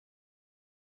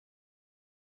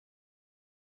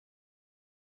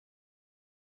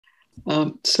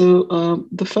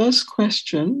The first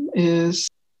question is,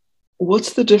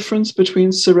 what's the difference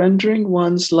between surrendering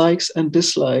one's likes and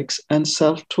dislikes and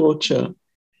self-torture?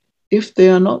 If they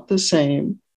are not the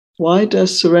same, why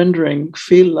does surrendering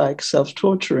feel like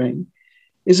self-torturing?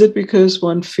 Is it because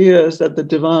one fears that the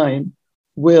divine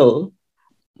will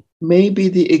may be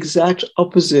the exact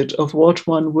opposite of what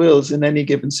one wills in any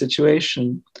given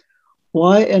situation?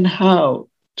 Why and how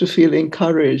to feel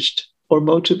encouraged or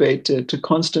motivated to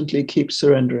constantly keep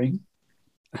surrendering?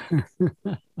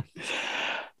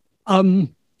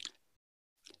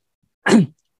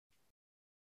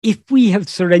 If we have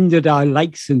surrendered our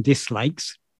likes and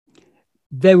dislikes,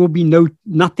 there will be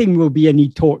nothing will be any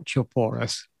torture for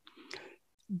us.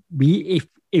 If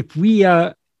we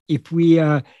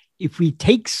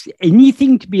take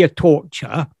anything to be a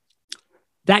torture,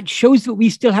 that shows that we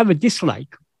still have a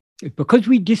dislike. Because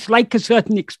we dislike a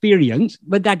certain experience,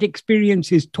 but that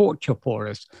experience is torture for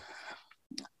us.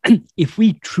 If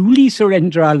we truly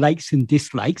surrender our likes and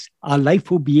dislikes, our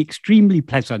life will be extremely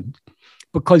pleasant,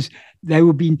 because there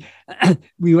will be,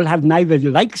 we will have neither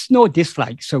likes nor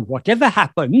dislikes. So whatever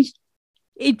happens,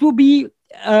 it will be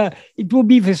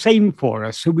the same for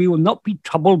us. So we will not be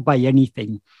troubled by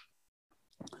anything.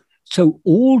 So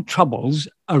all troubles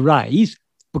arise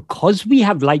because we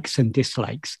have likes and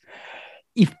dislikes.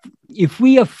 If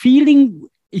we are feeling,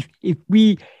 if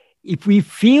we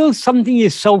feel something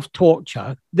is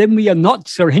self-torture, then we are not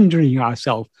surrendering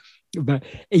ourselves. But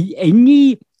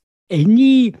any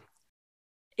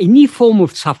form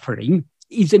of suffering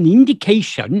is an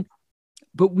indication,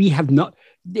 but we have not.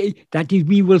 That is,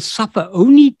 we will suffer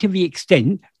only to the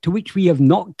extent to which we have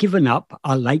not given up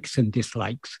our likes and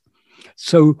dislikes.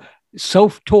 So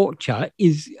self-torture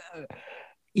is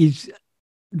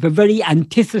the very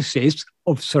antithesis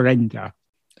of surrender.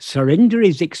 Surrender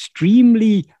is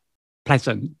extremely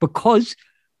pleasant because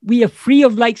we are free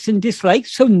of likes and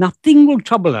dislikes, so nothing will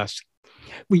trouble us.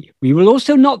 We will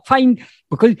also not find,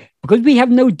 because we have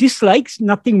no dislikes,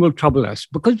 nothing will trouble us.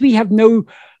 Because we have no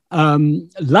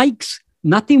likes,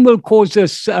 nothing will cause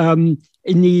us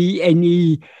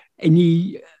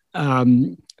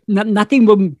nothing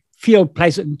will feel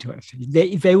pleasant to us.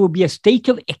 There will be a state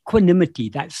of equanimity.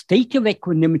 That state of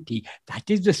equanimity, that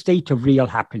is the state of real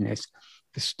happiness,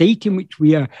 the state in which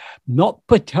we are not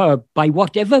perturbed by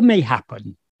whatever may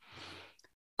happen.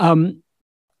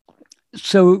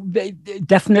 So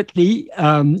definitely,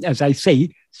 as I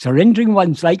say, surrendering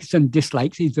one's likes and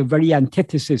dislikes is the very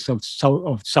antithesis of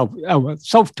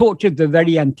self-torture, the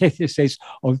very antithesis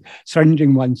of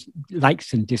surrendering one's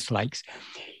likes and dislikes.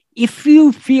 If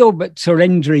you feel that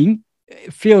surrendering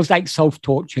feels like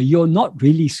self-torture, you're not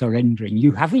really surrendering.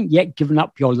 You haven't yet given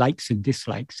up your likes and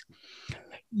dislikes.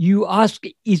 You ask,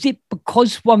 is it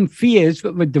because one fears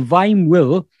that the divine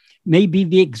will may be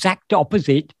the exact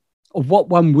opposite of what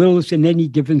one wills in any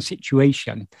given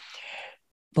situation?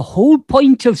 The whole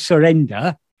point of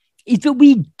surrender is that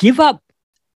we give up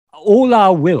all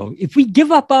our will. If we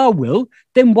give up our will,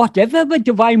 then whatever the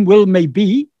divine will may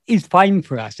be is fine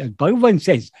for us. As Bhagavan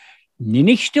says,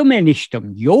 Ninishtam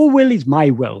enishtam, your will is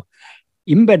my will.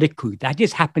 Imbadaku, that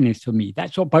is happiness for me.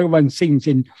 That's what Bhagavan sings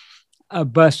in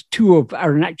verse 2 of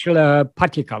Āruṇācala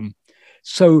Patikam.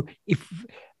 So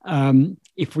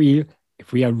if we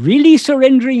are really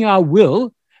surrendering our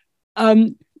will,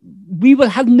 we will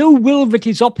have no will that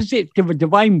is opposite to the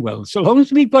divine will. So long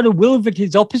as we've got a will that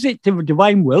is opposite to the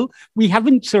divine will, we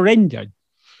haven't surrendered.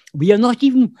 We are not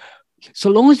even,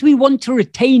 so long as we want to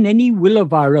retain any will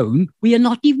of our own, we are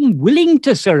not even willing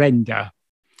to surrender.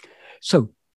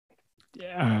 So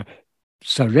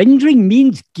surrendering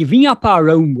means giving up our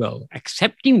own will,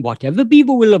 accepting whatever be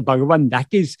the will of Bhagavan. That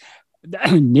is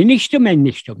Ninishtam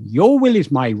enishtam, your will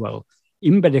is my will.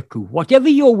 Imbadaku, whatever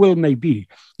your will may be,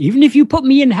 even if you put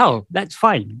me in hell, that's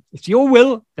fine. It's your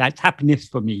will, that's happiness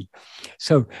for me.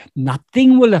 So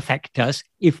nothing will affect us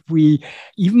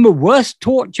even the worst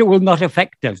torture will not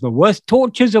affect us. The worst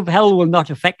tortures of hell will not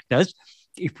affect us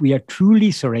if we are truly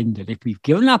surrendered. If we've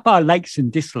given up our likes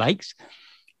and dislikes,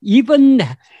 even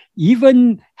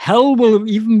hell will,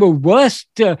 even the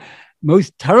worst,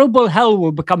 most terrible hell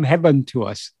will become heaven to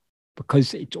us,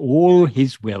 because it's all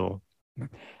his will.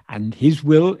 And his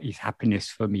will is happiness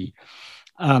for me.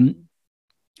 And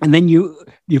then you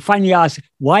finally ask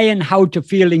why and how to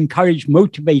feel encouraged,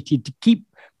 motivated to keep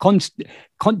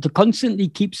constantly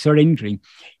keep surrendering.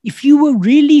 If you were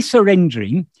really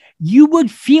surrendering, you would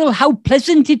feel how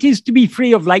pleasant it is to be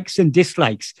free of likes and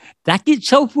dislikes. That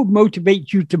itself would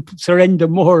motivate you to surrender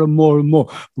more and more and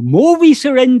more. The more we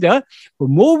surrender, the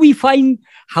more we find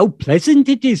how pleasant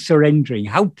it is surrendering,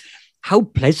 how how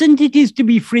pleasant it is to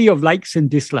be free of likes and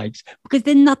dislikes, because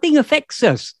then nothing affects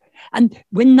us. And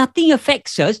when nothing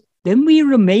affects us, then we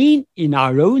remain in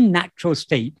our own natural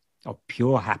state of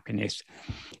pure happiness.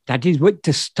 That is what,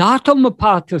 to start on the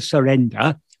path of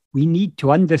surrender, we need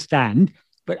to understand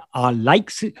that our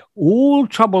likes, all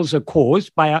troubles are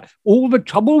caused by all the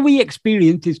trouble we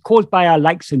experience is caused by our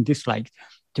likes and dislikes.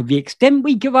 To the extent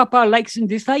we give up our likes and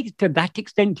dislikes, to that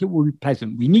extent it will be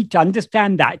pleasant. We need to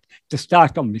understand that to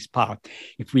start on this path.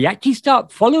 If we actually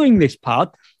start following this path,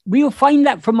 we will find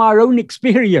that from our own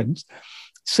experience.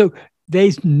 So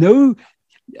there's no,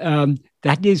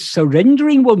 that is,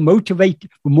 surrendering will motivate.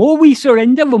 The more we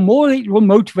surrender, the more it will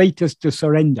motivate us to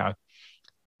surrender,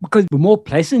 because the more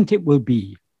pleasant it will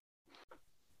be.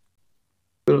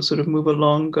 We'll sort of move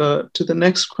along to the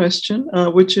next question,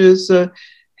 which is,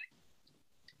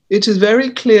 it is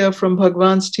very clear from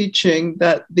Bhagavan's teaching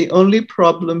that the only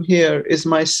problem here is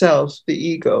myself, the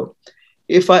ego.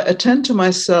 If I attend to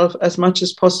myself as much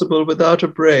as possible without a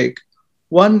break,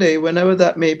 one day, whenever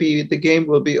that may be, the game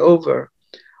will be over.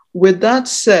 With that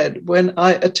said, when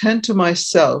I attend to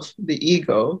myself, the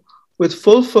ego, with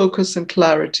full focus and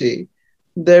clarity,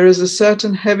 there is a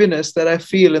certain heaviness that I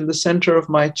feel in the center of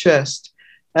my chest,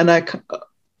 and I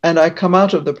come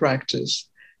out of the practice.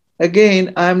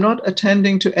 Again, I am not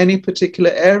attending to any particular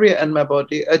area in my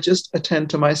body. I just attend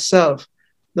to myself.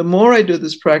 The more I do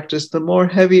this practice, the more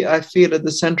heavy I feel at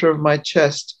the center of my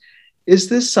chest. Is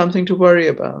this something to worry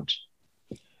about?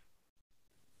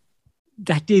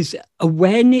 That is,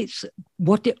 awareness,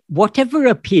 whatever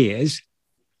appears,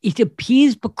 it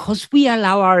appears because we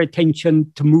allow our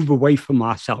attention to move away from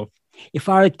ourselves. If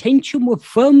our attention were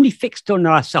firmly fixed on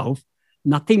ourselves,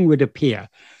 nothing would appear.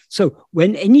 So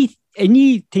when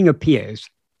anything appears,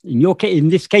 in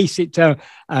this case, it's a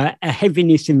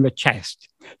heaviness in the chest.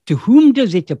 To whom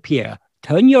does it appear?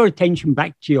 Turn your attention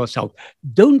back to yourself.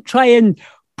 Don't try and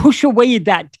push away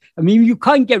that. I mean, you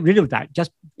can't get rid of that.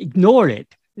 Just ignore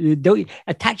it. Don't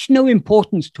attach no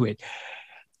importance to it.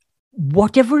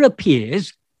 Whatever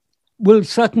appears will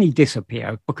certainly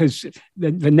disappear, because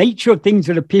the nature of things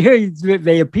that appear,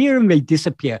 they appear and they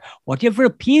disappear. Whatever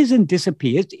appears and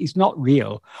disappears is not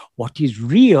real. What is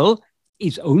real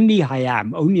is only I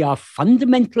am, only our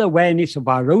fundamental awareness of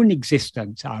our own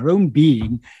existence, our own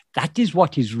being. That is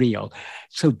what is real.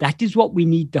 So that is what we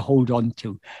need to hold on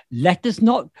to. Let us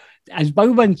not, as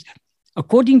Bhagavan,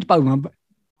 according to Bhagavan,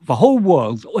 the whole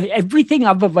world, everything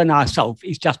other than ourselves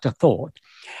is just a thought.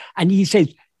 And he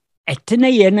says, in the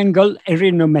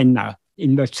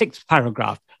 6th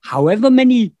paragraph, however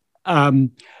many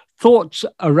thoughts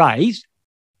arise,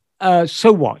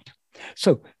 so what?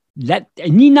 So let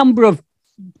any number of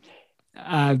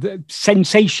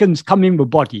sensations come in the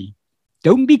body.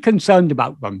 Don't be concerned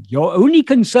about them. Your only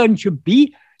concern should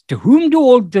be, to whom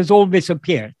does all this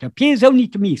appear? It appears only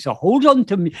to me. So hold on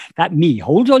to me,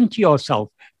 hold on to yourself.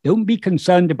 Don't be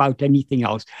concerned about anything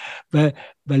else. The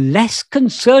less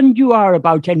concerned you are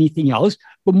about anything else,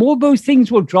 the more those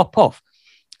things will drop off.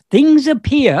 Things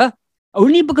appear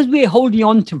only because we're holding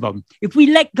on to them. If we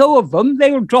let go of them,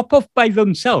 they will drop off by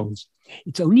themselves.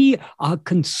 It's only our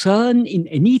concern in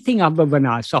anything other than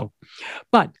ourselves.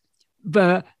 But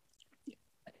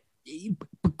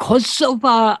because of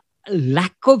our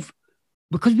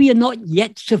because we are not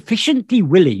yet sufficiently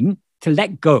willing to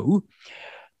let go,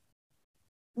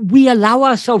 we allow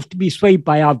ourselves to be swayed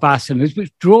by our vasanas,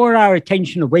 which draw our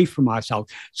attention away from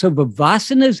ourselves. So the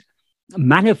vasanas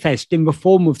manifest in the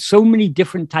form of so many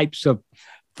different types of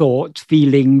thoughts,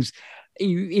 feelings,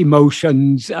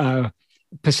 emotions,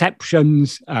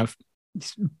 perceptions,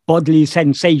 bodily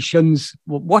sensations,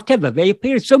 whatever. They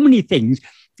appear as so many things.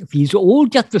 These are all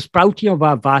just the sprouting of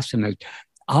our vasanas.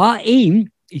 Our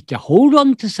aim is to hold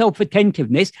on to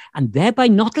self-attentiveness and thereby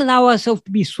not allow ourselves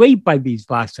to be swayed by these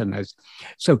vasanas.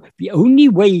 So the only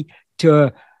way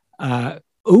to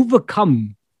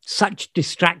overcome such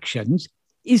distractions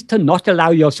is to not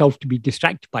allow yourself to be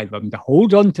distracted by them, to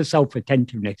hold on to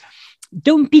self-attentiveness.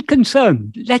 Don't be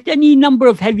concerned. Let any number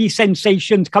of heavy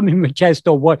sensations come in the chest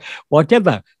or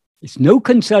whatever. It's no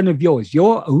concern of yours.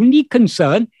 Your only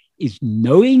concern is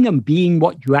knowing and being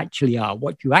what you actually are.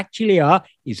 What you actually are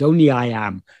is only I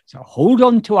am. So hold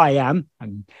on to I am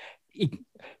and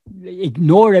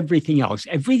ignore everything else.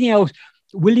 Everything else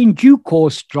will in due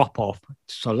course drop off.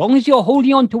 So long as you're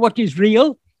holding on to what is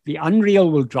real, the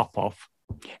unreal will drop off.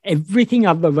 Everything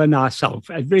other than ourself,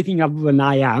 everything other than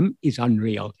I am is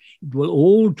unreal. It will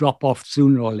all drop off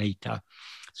sooner or later.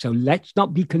 So let's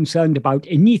not be concerned about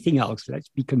anything else. Let's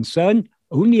be concerned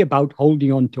only about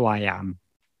holding on to I am.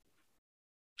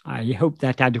 I hope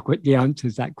that adequately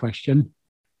answers that question.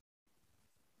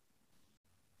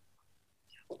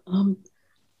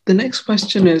 The next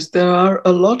question is, there are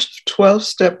a lot of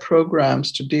 12-step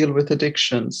programs to deal with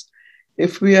addictions.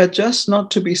 If we are just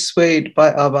not to be swayed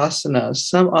by our vasanas,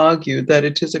 some argue that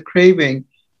it is a craving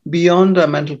beyond our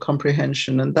mental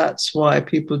comprehension, and that's why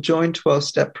people join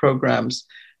 12-step programs,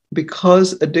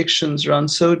 because addictions run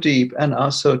so deep and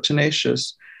are so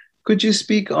tenacious. Could you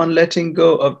speak on letting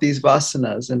go of these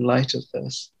vasanas in light of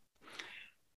this?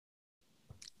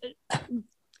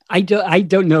 I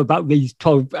don't know about these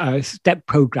 12-step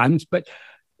programs, but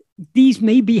these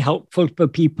may be helpful for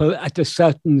people at a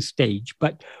certain stage.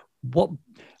 But what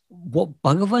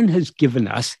Bhagavan has given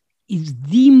us is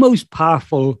the most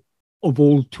powerful of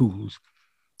all tools.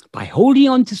 By holding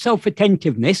on to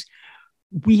self-attentiveness,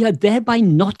 we are thereby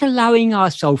not allowing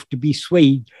ourselves to be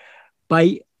swayed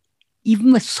by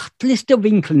even the subtlest of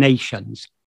inclinations.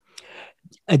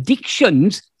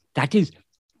 Addictions, that is,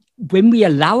 when we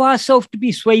allow ourselves to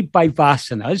be swayed by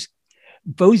vasanas,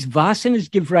 those vasanas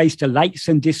give rise to likes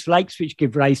and dislikes, which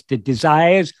give rise to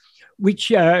desires, which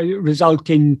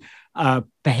result in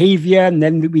behavior, and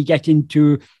then we get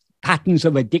into patterns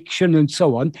of addiction and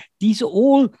so on. These are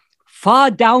all far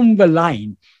down the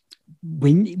line.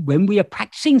 When we are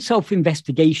practicing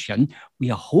self-investigation,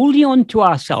 we are holding on to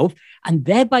ourselves and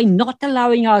thereby not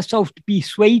allowing ourselves to be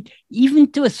swayed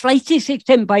even to a slightest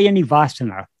extent by any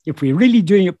vasana. If we're really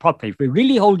doing it properly, if we're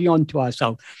really holding on to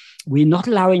ourselves, we're not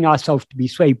allowing ourselves to be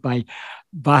swayed by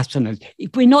vasanas.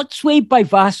 If we're not swayed by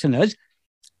vasanas,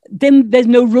 then there's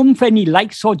no room for any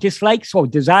likes or dislikes or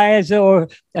desires or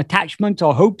attachments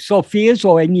or hopes or fears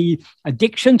or any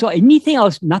addictions or anything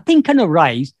else. Nothing can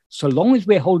arise so long as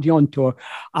we're holding on to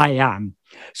I am.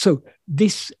 So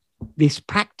this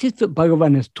practice that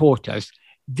Bhagavan has taught us,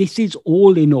 this is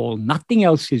all in all. Nothing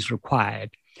else is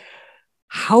required.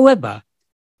 However,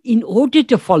 in order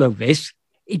to follow this,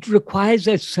 it requires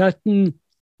a certain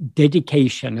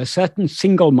dedication, a certain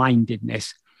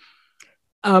single-mindedness.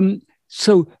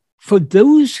 So for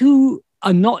those who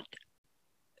are not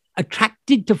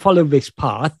attracted to follow this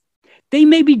path, they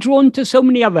may be drawn to so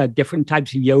many other different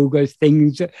types of yogas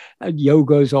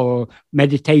or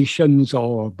meditations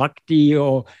or bhakti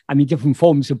or, different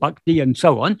forms of bhakti and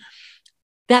so on,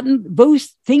 that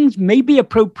those things may be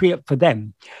appropriate for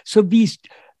them. So these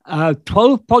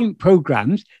 12-point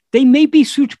programs, they may be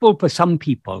suitable for some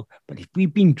people, but if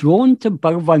we've been drawn to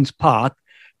Bhagavan's path,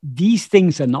 these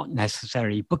things are not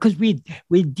necessary because we're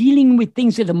dealing with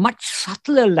things at a much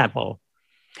subtler level.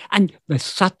 And the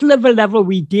subtler the level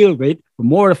we deal with, the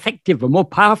more effective, the more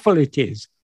powerful it is.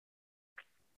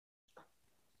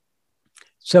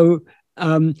 So,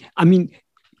 there's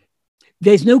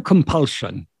no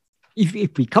compulsion.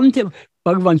 If we come to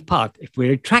Bhagavan's path, if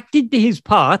we're attracted to his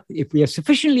path, if we are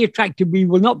sufficiently attracted, we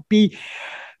will not be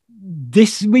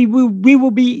this, we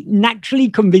will be naturally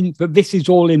convinced that this is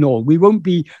all in all. We won't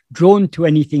be drawn to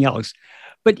anything else.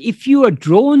 But if you are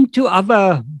drawn to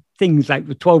other things like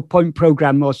the 12-point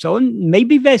program or so on,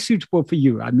 maybe they're suitable for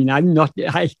you. I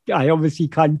obviously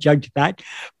can't judge that,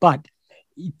 but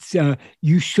it's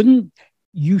you shouldn't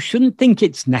think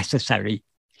it's necessary.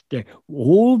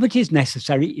 All that is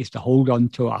necessary is to hold on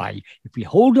to I. If we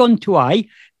hold on to I,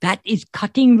 that is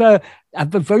cutting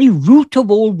at the very root of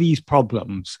all these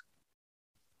problems.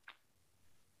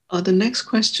 The next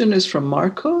question is from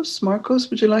Marcos. Marcos,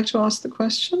 would you like to ask the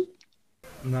question?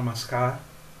 Namaskar,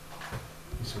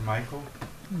 Mr. Michael.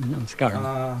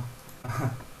 Namaskar.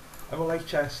 I would like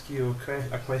to ask you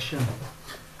a question.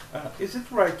 Is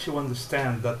it right to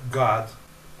understand that God,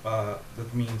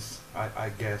 that means,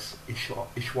 I guess,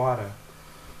 Ishvara,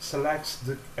 selects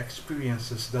the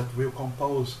experiences that will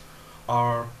compose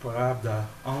our prarabdha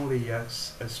only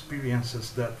as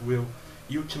experiences that will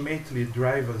ultimately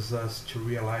drive us to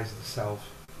realize the self?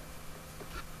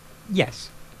 Yes.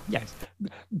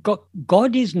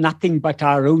 God is nothing but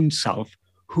our own self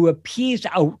who appears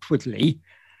outwardly.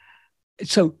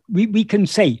 So we can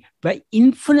say the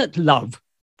infinite love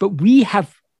that we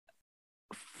have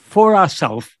for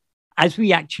ourselves as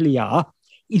we actually are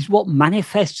is what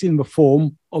manifests in the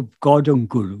form of God and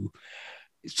Guru.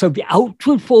 So the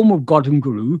outward form of God and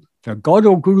Guru, the God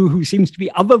or Guru who seems to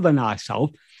be other than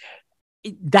ourselves,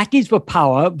 that is the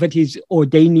power that is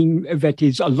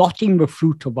allotting the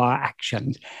fruit of our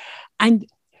actions. And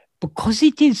because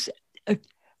it is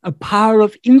a power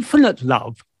of infinite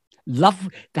love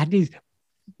that is,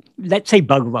 let's say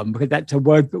Bhagavan, because that's a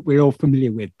word that we're all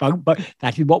familiar with, but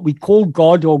that is what we call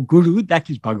God or Guru, that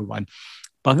is Bhagavan.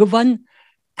 Bhagavan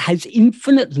has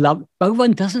infinite love.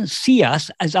 Bhagavan doesn't see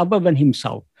us as other than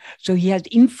himself. So he has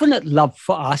infinite love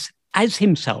for us as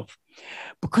himself.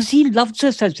 because he loves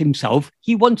us as himself,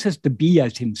 he wants us to be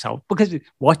as himself, because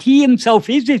what he himself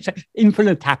is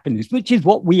infinite happiness, which is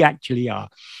what we actually are.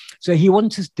 So he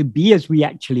wants us to be as we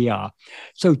actually are.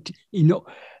 So,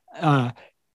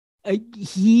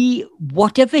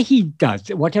 whatever he does,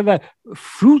 whatever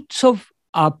fruits of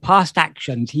our past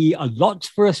actions he allots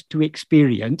for us to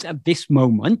experience at this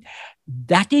moment,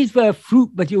 that is the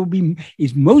fruit, but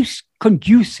is most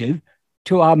conducive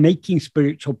to our making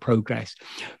spiritual progress.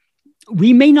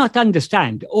 We may not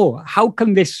understand, how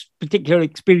can this particular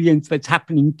experience that's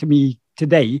happening to me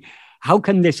today, how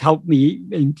can this help me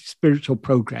in spiritual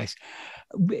progress?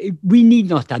 We need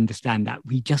not understand that.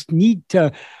 We just need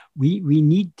to, we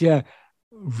need to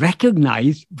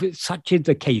recognize that such is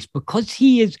the case, because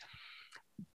he is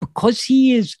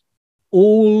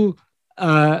all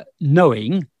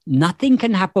knowing. Nothing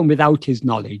can happen without his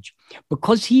knowledge.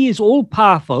 Because he is all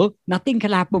powerful, nothing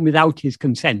can happen without his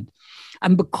consent.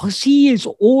 And because he is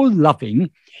all loving,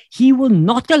 he will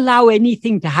not allow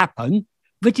anything to happen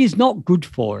that is not good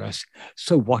for us.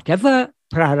 So whatever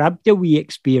prarabdha we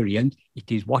experience,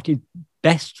 it is what is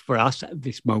best for us at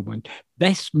this moment.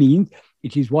 Best means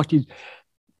it is what is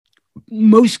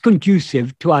most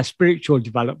conducive to our spiritual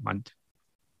development.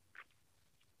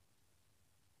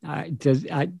 Does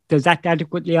that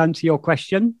adequately answer your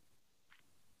question?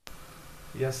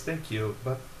 Yes, thank you.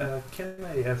 But can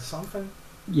I add something?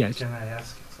 Yes. Can I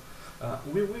ask?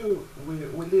 We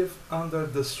live under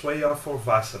the sway of our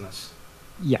vasanas.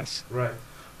 Yes. Right.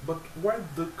 But where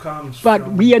comes but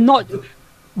from? We are not.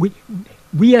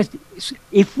 We are.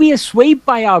 If we are swayed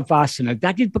by our vasanas,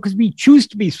 that is because we choose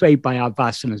to be swayed by our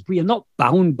vasanas. We are not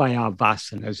bound by our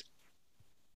vasanas.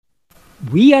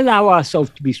 We allow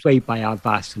ourselves to be swayed by our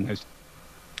vasanas.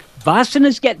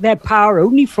 Vasanas get their power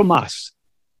only from us.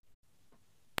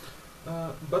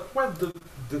 But where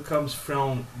comes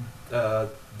from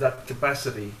that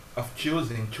capacity of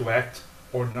choosing to act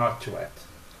or not to act?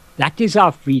 That is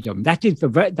our freedom.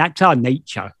 That's our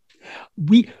nature.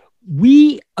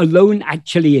 We alone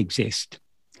actually exist.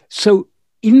 So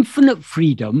infinite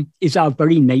freedom is our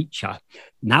very nature.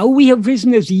 Now we have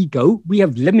risen as ego, we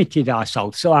have limited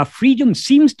ourselves. So our freedom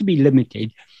seems to be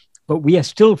limited, but we are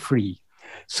still free.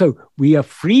 So we are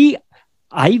free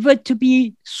either to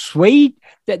be swayed,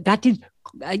 that is,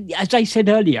 as I said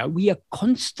earlier, we are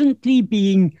constantly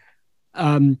being,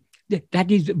 that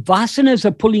is, vasanas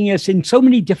are pulling us in so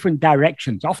many different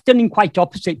directions, often in quite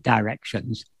opposite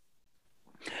directions.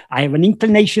 I have an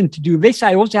inclination to do this.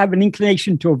 I also have an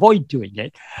inclination to avoid doing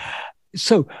it.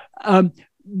 So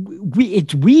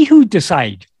it's we who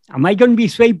decide. Am I going to be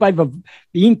swayed by the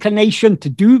inclination to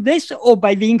do this or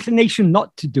by the inclination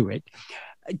not to do it?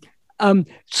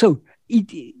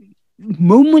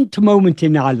 Moment to moment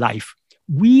in our life,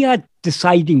 we are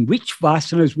deciding which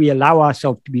vasanas we allow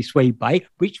ourselves to be swayed by,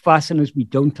 which vasanas we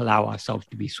don't allow ourselves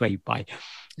to be swayed by.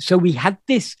 So we have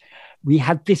this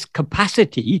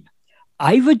capacity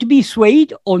either to be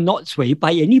swayed or not swayed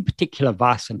by any particular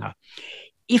vasana.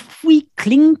 If we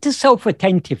cling to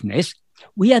self-attentiveness,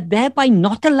 we are thereby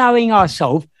not allowing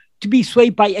ourselves to be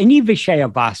swayed by any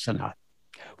Vishaya vasana.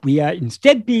 We are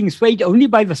instead being swayed only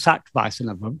by the Sat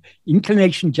vasana, the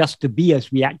inclination just to be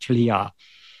as we actually are.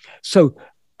 So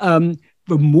the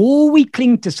more we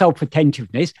cling to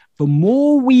self-attentiveness, the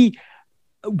more we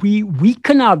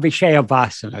weaken our Vishaya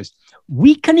vasanas.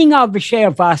 Weakening our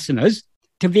Vishaya vasanas,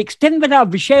 to the extent that our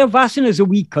Vishaya vasanas are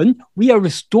weakened, we are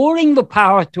restoring the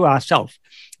power to ourselves.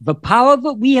 The power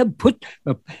that we have put,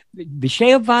 the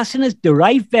Vishaya vasanas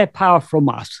derive their power from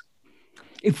us.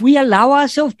 If we allow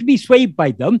ourselves to be swayed by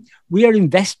them, we are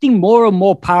investing more and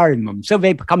more power in them, so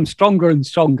they become stronger and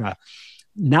stronger.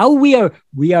 Now we are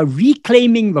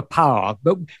reclaiming the power,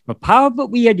 but the power that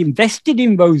we had invested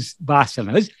in those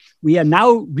vasanas, we are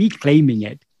now reclaiming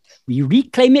it. We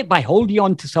reclaim it by holding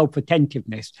on to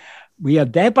self-attentiveness. We are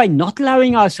thereby not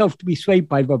allowing ourselves to be swayed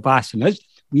by the vasanas.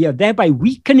 We are thereby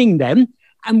weakening them,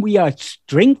 and we are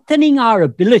strengthening our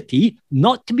ability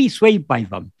not to be swayed by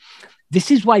them.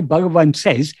 This is why Bhagavan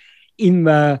says in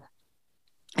the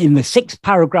 6th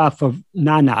paragraph of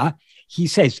Nāṉ Ār, he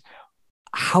says,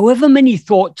 however many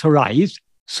thoughts arise,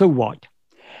 so what?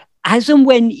 As and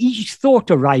when each thought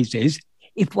arises,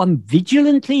 if one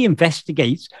vigilantly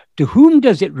investigates to whom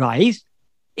does it rise,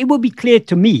 it will be clear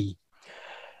to me.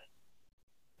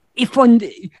 If one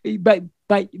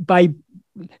by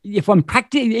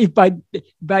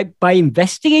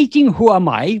investigating who am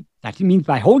I, that means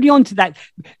by holding on to that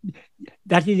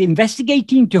is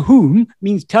investigating to whom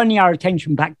means turning our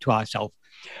attention back to ourselves.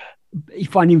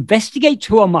 If one investigates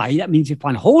who am I, that means if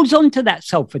one holds on to that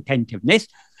self-attentiveness,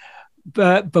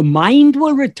 the mind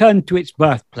will return to its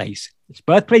birthplace. Its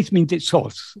birthplace means its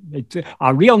source.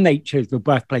 Our real nature is the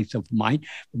birthplace of the mind.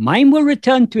 The mind will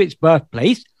return to its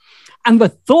birthplace, and the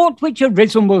thought which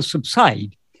arisen will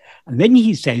subside. And then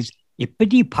he says,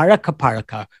 Ipadi paraka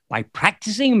paraka, by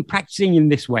practicing and practicing in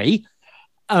this way,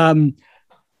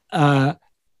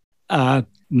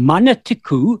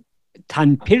 manatiku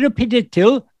tan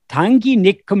pirapidatil tangi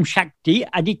nikkum shakti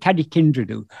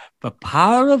adikadikindradu. The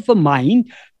power of the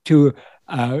mind to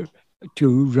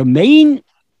remain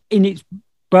in its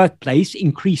birthplace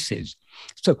increases.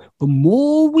 So the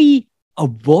more we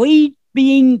avoid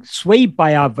being swayed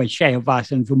by our Vishaya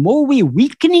vasanas, the more we're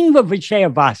weakening the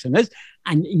Vishaya vasanas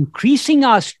and increasing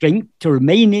our strength to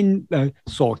remain in the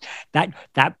source. That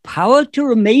power to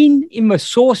remain in the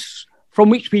source from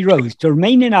which we rose, to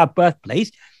remain in our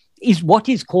birthplace, is what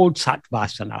is called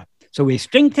Satvasana. So we're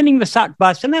strengthening the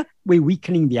Satvasana, we're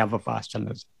weakening the other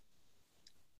vasanas.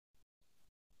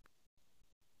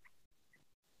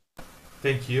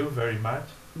 Thank you very much.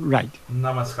 Right.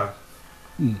 Namaskar.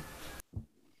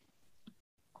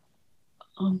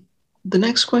 The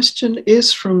next question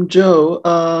is from Joe,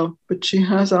 but she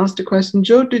has asked a question.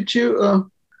 Joe, did you...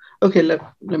 okay,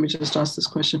 let me just ask this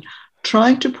question.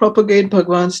 Trying to propagate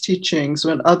Bhagavan's teachings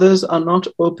when others are not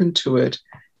open to it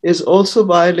is also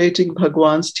violating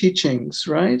Bhagavan's teachings,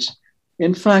 right?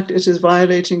 In fact, it is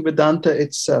violating Vedanta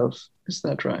itself. Is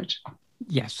that right?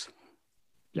 Yes.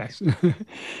 Yes. Yes.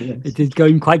 It is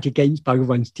going quite against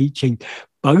Bhagavan's teaching.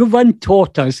 Bhagavan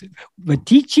taught us, the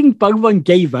teaching Bhagavan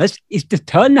gave us is to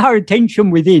turn our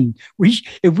attention within.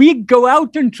 If we go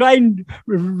out and try and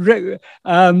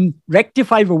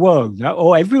rectify the world,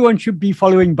 or everyone should be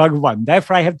following Bhagavan,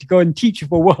 therefore I have to go and teach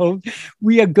the world,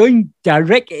 we are going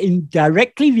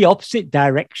directly the opposite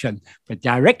direction. The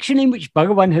direction in which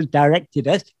Bhagavan has directed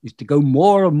us is to go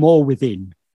more and more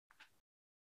within.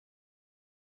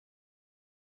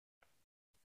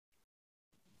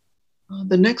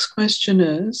 The next question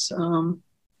is,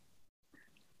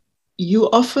 you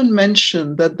often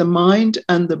mention that the mind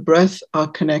and the breath are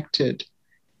connected.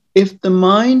 If the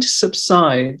mind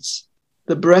subsides,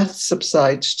 the breath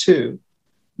subsides too.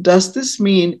 Does this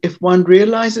mean if one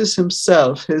realizes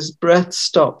himself, his breath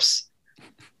stops?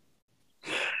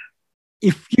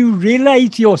 If you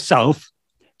realize yourself,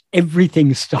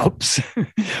 everything stops.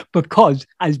 Because,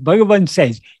 as Bhagavan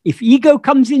says, if ego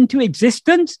comes into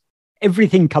existence,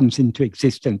 everything comes into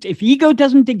existence. If ego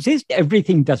doesn't exist,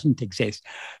 everything doesn't exist.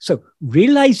 So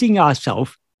realizing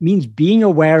ourselves means being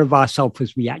aware of ourselves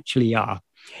as we actually are.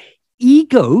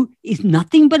 Ego is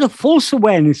nothing but a false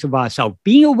awareness of ourselves.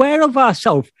 Being aware of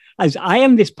ourselves as I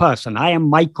am this person, I am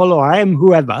Michael, or I am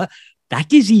whoever,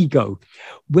 that is ego.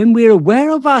 When we're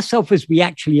aware of ourselves as we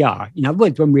actually are, in other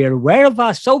words, when we're aware of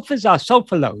ourselves as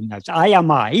ourself alone, as I am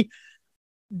I,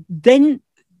 then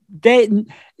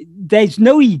there's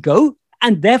no ego,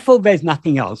 and therefore there's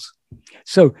nothing else.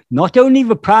 So not only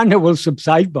the prana will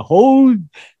subside, the whole,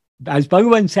 as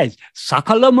Bhagavan says,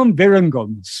 sakalamam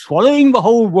virangam, swallowing the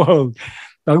whole world.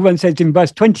 Bhagavan says in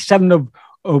verse 27 of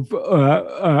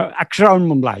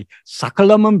Akṣaramaṇamālai,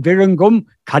 sakalamam virangam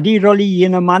kadiroli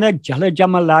yenamana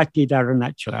jalajamalati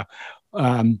dharanachala.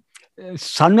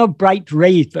 Sun of bright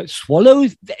rays that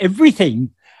swallows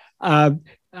everything.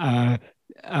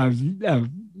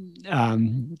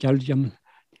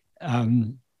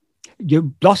 You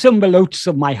blossom the lotus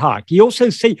of my heart. He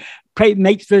also says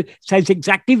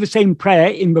exactly the same prayer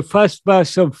in the first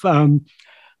verse of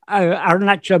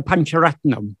Arunachala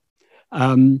Pancharatnam.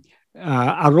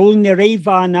 Arul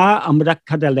Nirevana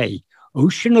Amrakadale,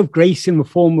 ocean of grace in the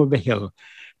form of a hill.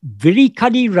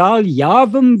 Virikadi Ral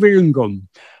Yavam Virungum,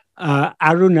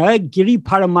 Aruna Giri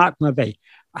Paramatma Ve.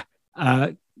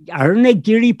 Aruna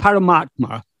Giri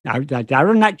Paramatma. Now, that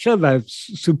Arunachala, the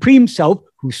Supreme Self,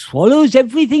 who swallows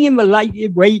everything in the light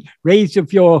rays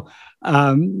of your,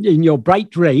 in your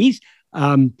bright rays,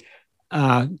 Paramatma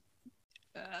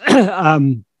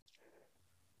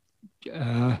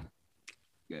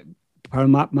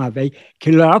Ve,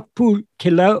 Kila Ulapu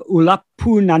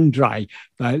Nandrai,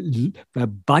 the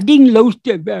budding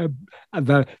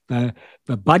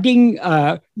the budding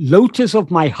lotus of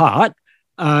my heart,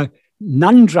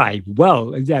 Nandrai,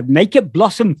 well, make it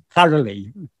blossom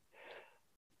thoroughly.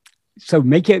 So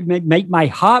make my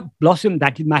heart blossom.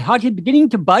 That is, my heart is beginning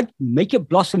to bud. Make it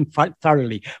blossom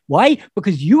thoroughly. Why?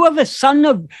 Because you are the sun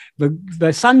of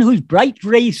the sun whose bright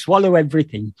rays swallow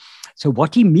everything. So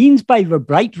what he means by the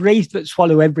bright rays that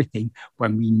swallow everything,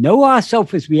 when we know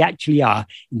ourselves as we actually are,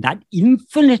 in that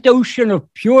infinite ocean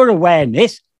of pure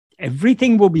awareness,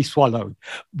 everything will be swallowed.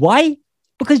 Why?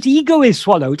 Because ego is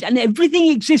swallowed, and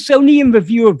everything exists only in the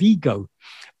view of ego.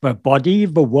 the body,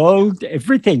 the world,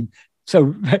 everything.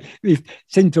 So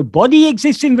since the body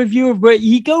exists in the view of the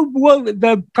ego, well,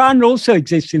 the prana also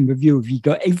exists in the view of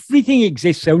ego. Everything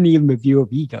exists only in the view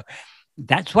of ego.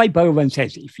 That's why Bhagavan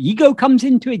says, if ego comes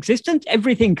into existence,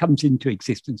 everything comes into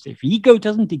existence. If ego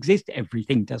doesn't exist,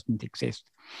 everything doesn't exist.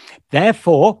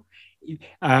 Therefore,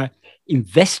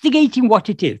 investigating what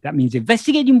it is, that means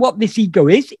investigating what this ego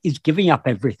is giving up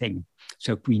everything.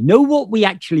 So if we know what we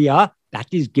actually are, that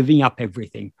is giving up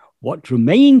everything. What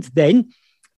remains then,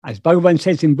 as Bhagavan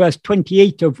says in verse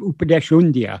 28 of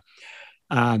Upadeshandya,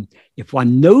 if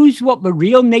one knows what the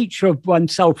real nature of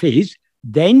oneself is,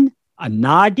 then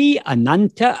Anadi,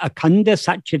 Ananta, Akhanda,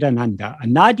 Satchidananda.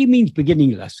 Anadi means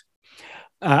beginningless.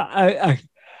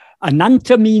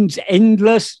 Ananta means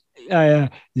endless,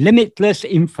 limitless,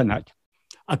 infinite.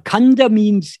 Akhanda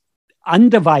means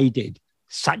undivided,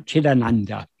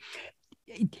 Satchidananda.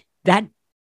 That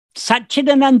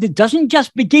Satchidananda doesn't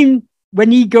just begin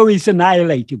when ego is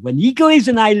annihilated. When ego is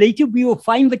annihilated, we will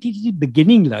find that it is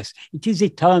beginningless. It is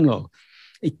eternal.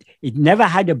 It never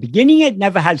had a beginning. It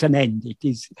never has an end.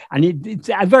 It's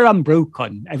ever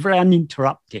unbroken, ever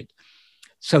uninterrupted.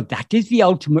 So that is the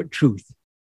ultimate truth.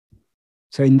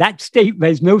 So in that state,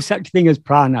 there's no such thing as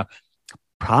prana.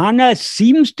 Prana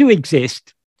seems to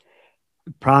exist.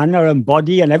 Prana and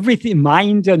body and everything,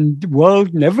 mind and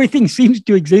world and everything seems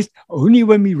to exist only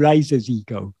when we rise as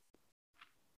ego.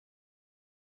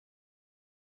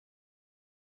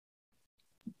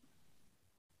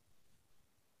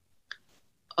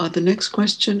 The next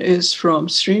question is from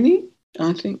Srini.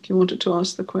 I think you wanted to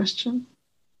ask the question.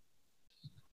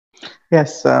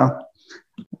 Yes.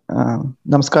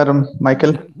 Namaskaram,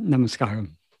 Michael.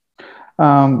 Namaskaram.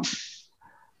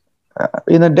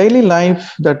 In a daily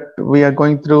life that we are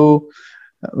going through,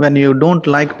 when you don't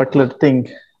like a particular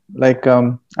thing, like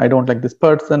I don't like this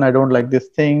person, I don't like this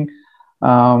thing,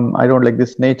 I don't like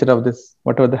this nature of this,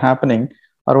 whatever is happening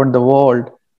around the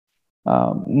world,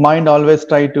 mind always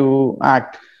try to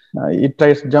act. It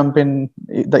tries to jump in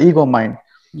the ego mind.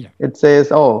 Yeah. It says,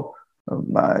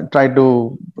 try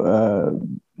to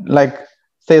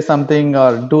say something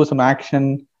or do some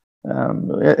action,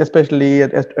 especially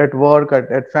at work,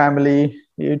 at family.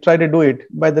 You try to do it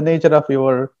by the nature of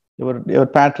your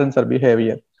patterns or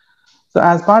behavior. So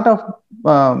as part of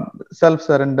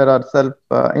self-surrender or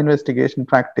self-investigation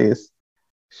practice,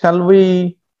 shall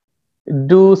we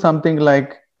do something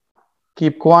like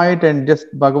keep quiet and just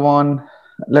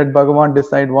let Bhagavan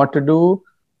decide what to do?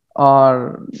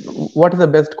 Or what is the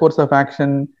best course of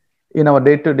action in our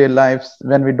day-to-day lives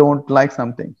when we don't like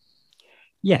something?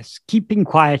 Yes, keeping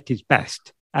quiet is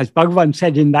best. As Bhagavan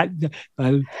said in that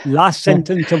last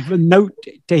sentence of the note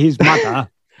to his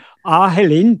mother,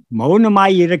 Ahilin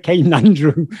Maunamai Irake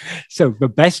Nandru. So the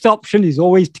best option is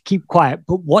always to keep quiet.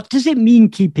 But what does it mean,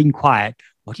 keeping quiet?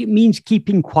 What it means,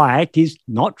 keeping quiet, is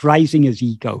not rising as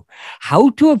ego.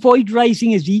 How to avoid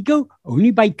rising as ego?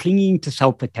 Only by clinging to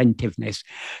self-attentiveness.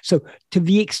 So to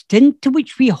the extent to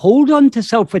which we hold on to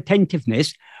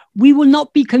self-attentiveness, we will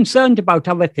not be concerned about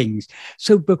other things.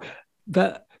 So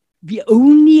the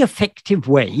only effective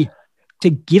way to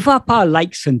give up our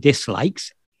likes and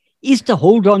dislikes is to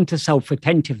hold on to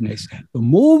self-attentiveness. The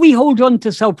more we hold on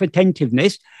to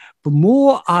self-attentiveness, the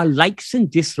more our likes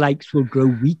and dislikes will grow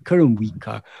weaker and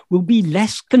weaker. We'll be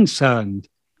less concerned.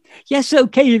 Yes,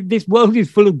 okay, this world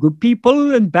is full of good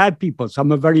people and bad people.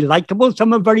 Some are very likable,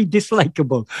 some are very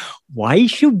dislikable. Why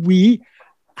should we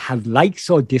have likes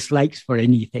or dislikes for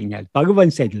anything? As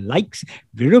Bhagavan said, likes,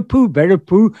 virapu,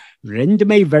 verapu,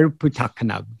 rendame verapu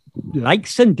takana.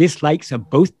 Likes and dislikes are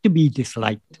both to be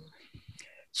disliked.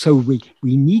 So we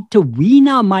need to wean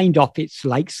our mind off its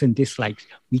likes and dislikes.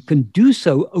 We can do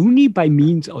so only by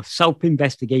means of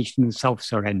self-investigation and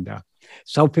self-surrender.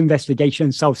 Self-investigation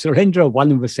and self-surrender are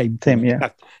one and the same thing.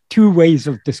 Yeah. Two ways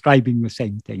of describing the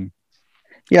same thing.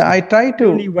 Yeah, I try to.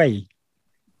 Only way.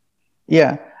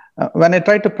 Yeah, when I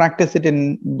try to practice it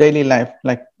in daily life,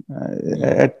 like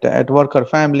at work or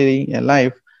family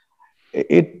life,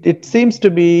 it seems to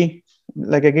be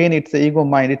like, again, it's the ego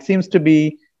mind. It seems to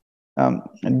be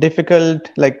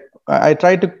difficult. Like I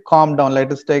try to calm down.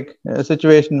 Let us take a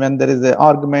situation when there is an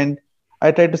argument.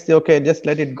 I try to say, okay, just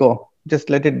let it go. Just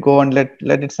let it go and let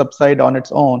it subside on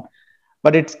its own.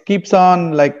 But it keeps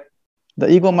on, like the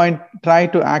ego mind try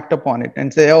to act upon it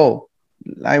and say, oh,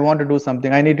 I want to do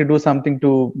something. I need to do something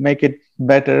to make it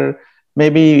better.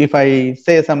 Maybe if I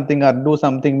say something or do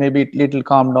something, maybe it'll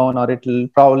calm down, or it'll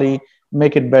probably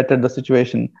make it better, the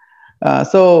situation.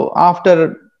 So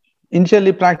after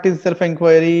initially practice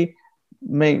self-enquiry,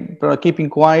 keeping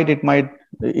quiet,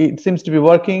 it seems to be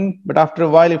working. But after a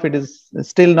while, if it is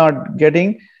still not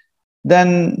getting,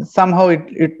 then somehow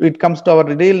it comes to our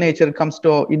real nature, comes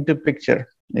to into picture.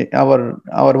 Our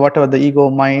whatever the ego,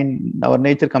 mind, our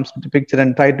nature comes into picture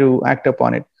and try to act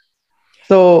upon it.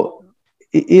 So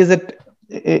is it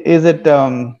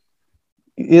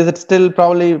still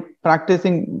probably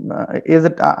practicing?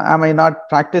 Am I not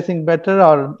practicing better,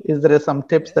 or is there some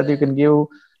tips that you can give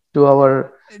to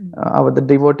the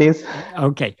devotees?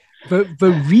 Okay.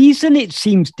 The reason it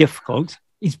seems difficult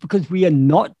is because we are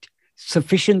not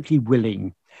sufficiently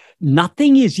willing.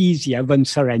 Nothing is easier than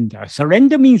surrender.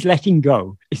 Surrender means letting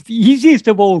go. It's the easiest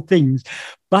of all things,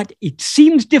 but it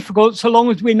seems difficult so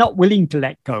long as we're not willing to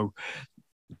let go.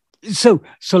 So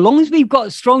long as we've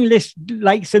got strong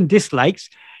likes and dislikes,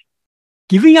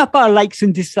 giving up our likes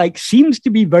and dislikes seems to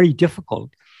be very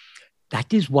difficult.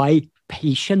 That is why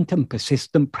patient and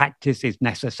persistent practice is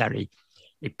necessary.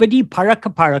 Ipadi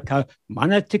paraka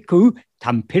manatiku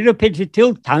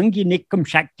tampirapititil tangi nikam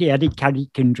shakti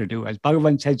adikari kindradu, as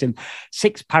Bhagavan says in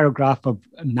 6th paragraph of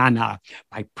Nāṉ Ār.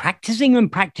 By practicing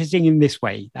and practicing in this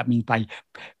way, that means by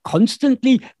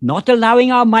constantly not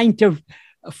allowing our mind to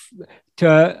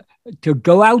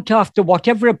go out after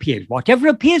whatever appears. Whatever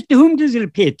appears, to whom does it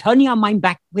appear? Turning our mind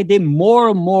back within more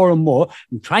and more and more,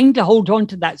 and trying to hold on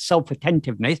to that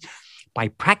self-attentiveness. By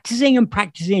practicing and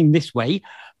practicing this way,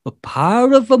 the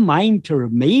power of the mind to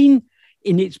remain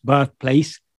in its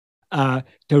birthplace, to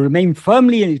remain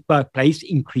firmly in its birthplace,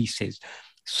 increases.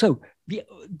 So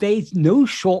there's no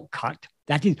shortcut.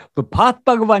 That is the path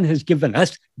Bhagavan has given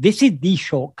us. This is the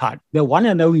shortcut, the one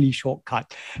and only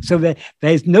shortcut. So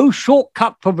there's no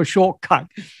shortcut for the shortcut.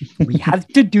 We have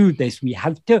to do this. We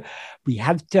have to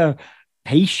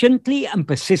patiently and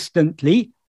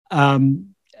persistently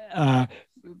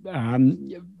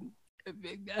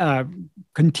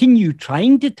continue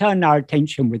trying to turn our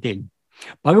attention within.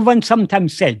 Bhagavan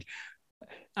sometimes said,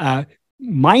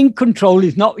 mind control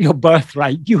is not your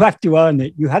birthright. You have to earn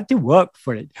it. You have to work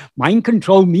for it. Mind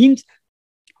control means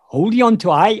holding on to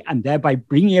I and thereby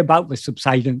bringing about the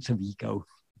subsidence of ego.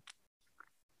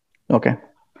 Okay.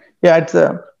 Yeah, it's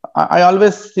I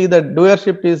always see that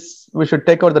doership is, we should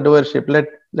take over the doership.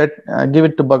 Let give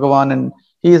it to Bhagavan, and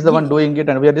he is the one doing it,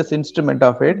 and we are just instrument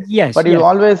of it. Yes. But you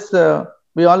always,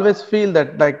 we always feel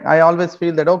that, like, I always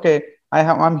feel that, okay,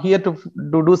 I'm here to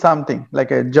do something,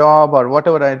 like a job or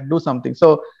whatever, I do something.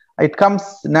 So it comes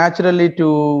naturally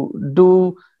to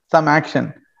do some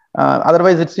action.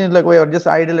 Otherwise, it seems like we are just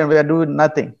idle and we are doing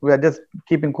nothing. We are just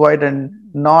keeping quiet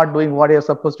and not doing what you're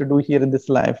supposed to do here in this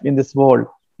life, in this world,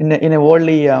 in a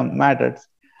worldly matters.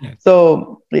 Yes.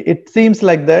 So it seems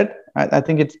like that. I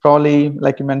think it's probably,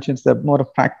 like you mentioned, it's more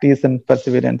of practice and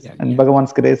perseverance and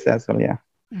Bhagavan's grace as well. Yeah.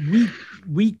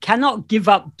 We cannot give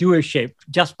up doership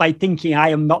just by thinking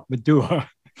I am not the doer.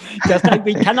 Just like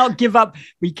we cannot give up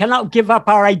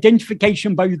our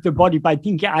identification by the body by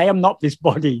thinking I am not this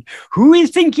body. Who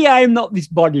is thinking I am not this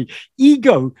body?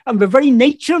 Ego. And the very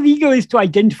nature of ego is to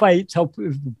identify itself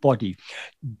with the body.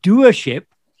 Doership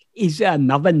is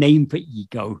another name for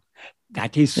ego.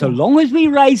 That is, so long as we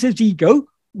rise as ego,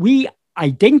 we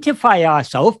identify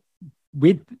ourselves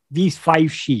with these 5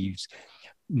 sheaves.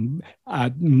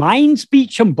 Mind,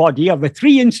 speech, and body are the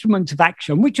 3 instruments of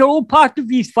action, which are all part of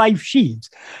these 5 sheaves.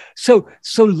 So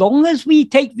long as we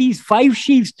take these 5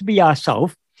 sheaves to be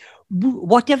ourselves,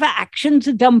 whatever actions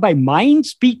are done by mind,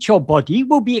 speech, or body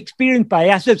will be experienced by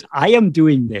us as I am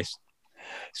doing this.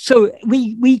 So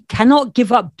we cannot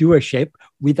give up doership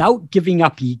without giving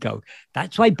up ego.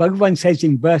 That's why Bhagavan says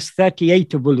in verse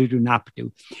 38 of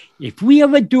Ulurunapadu, if we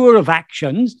are a doer of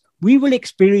actions, we will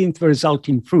experience the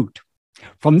resulting fruit.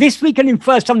 From this, we can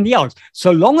infer something else.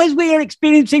 So long as we are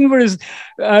experiencing the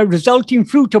resulting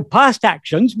fruit of past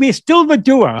actions, we're still the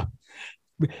doer.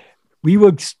 We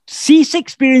will cease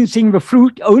experiencing the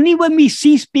fruit only when we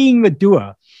cease being the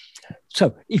doer.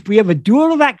 So if we have a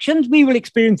doer of actions, we will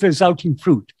experience the resulting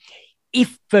fruit.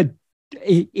 If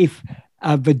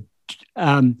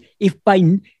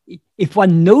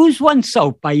one knows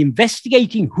oneself by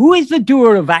investigating who is the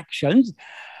doer of actions,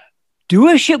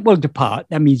 doership will depart.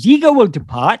 That means ego will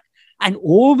depart, and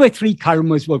all the 3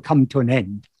 karmas will come to an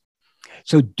end.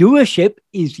 So doership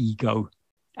is ego,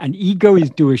 and ego is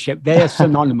doership. They are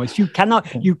synonymous. You cannot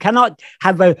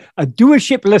have a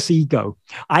doershipless ego.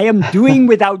 I am doing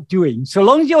without doing. So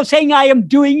long as you're saying I am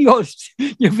doing,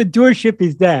 the doership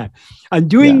is there. And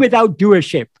doing without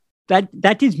doership,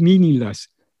 that is meaningless.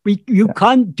 You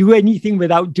can't do anything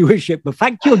without doership. The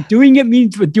fact you're doing it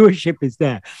means the doership is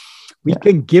there. We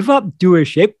can give up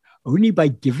doership only by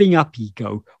giving up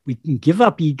ego. We can give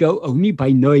up ego only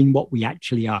by knowing what we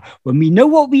actually are. When we know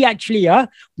what we actually are,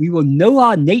 we will know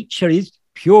our nature is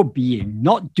pure being,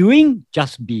 not doing,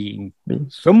 just being.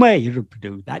 Summa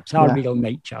irupadu. That's our real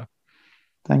nature.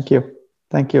 Thank you.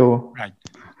 Thank you. Right.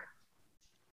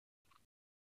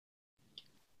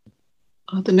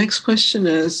 The next question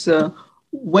is,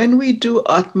 when we do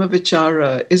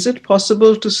Atma-vichara, is it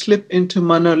possible to slip into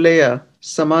Manolaya,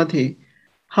 Samadhi?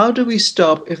 How do we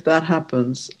stop if that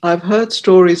happens? I've heard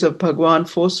stories of Bhagavan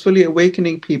forcefully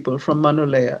awakening people from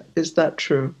Manolaya. Is that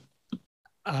true?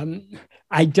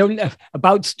 I don't know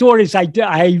about stories.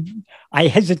 I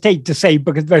hesitate to say,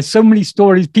 because there's so many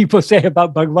stories people say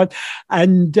about Bhagavan,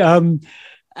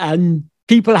 and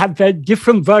people have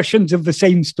different versions of the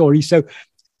same story. So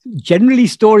generally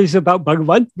stories about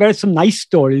Bhagavan, there are some nice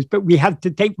stories, but we have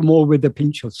to take them all with a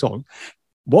pinch of salt.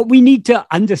 What we need to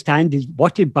understand is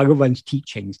what is Bhagavan's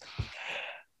teachings.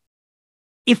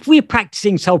 If we're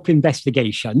practicing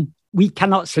self-investigation, we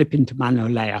cannot slip into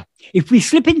Manolaya. If we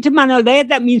slip into Manolaya,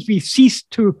 that means we've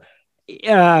ceased to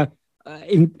do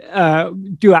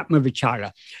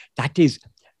Atma-vichara. That is,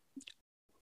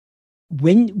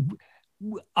 when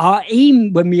our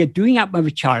aim, when we are doing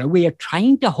Atma-vichara, we are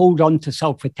trying to hold on to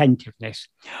self-attentiveness.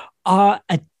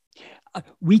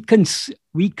 We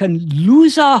can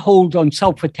lose our hold on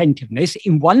self-attentiveness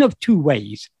in one of two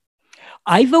ways.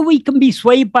 Either we can be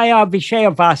swayed by our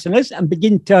Vishaya vasanas and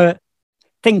begin to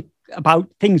think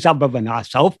about things other than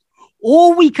ourselves,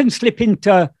 or we can slip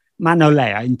into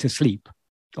Manolaya, into sleep,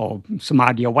 or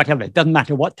Samadhi, or whatever. It doesn't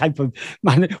matter what type of,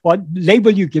 what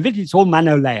label you give it, it's all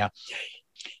Manolaya.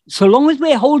 So long as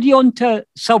we're holding on to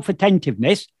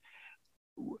self-attentiveness,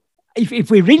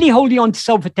 if we're really holding on to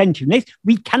self-attentiveness,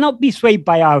 we cannot be swayed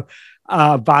by our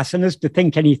vasanas to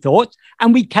think any thoughts,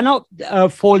 and we cannot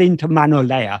fall into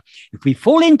Manolaya. If we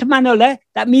fall into Manolaya,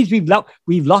 that means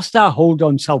we've lost our hold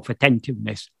on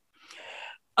self-attentiveness.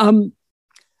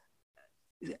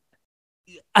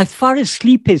 As far as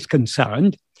sleep is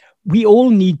concerned, we all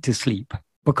need to sleep,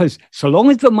 because so long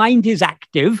as the mind is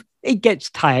active, it gets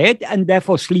tired, and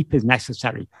therefore sleep is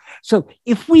necessary. So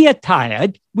if we are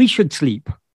tired, we should sleep.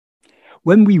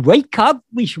 When we wake up,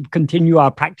 we should continue our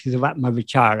practice of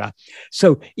Atma-vichara.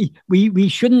 So we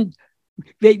shouldn't,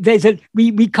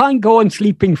 we can't go on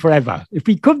sleeping forever. If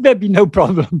we could, there'd be no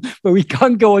problem, but we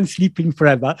can't go on sleeping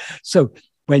forever. So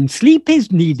when sleep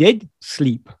is needed,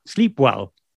 sleep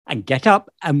well, and get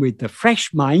up, and with the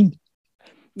fresh mind.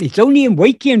 It's only in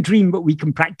waking and dream that we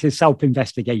can practice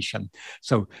self-investigation.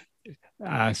 So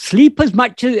sleep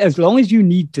as long as you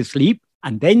need to sleep,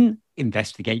 and then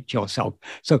investigate yourself.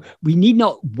 So we need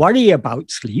not worry about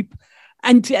sleep.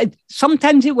 And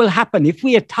sometimes it will happen if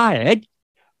we are tired.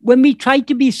 When we try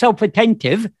to be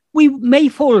self-attentive, we may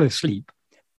fall asleep.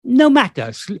 No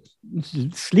matter,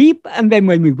 sleep, and then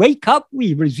when we wake up,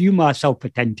 we resume our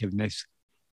self-attentiveness.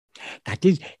 That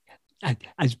is,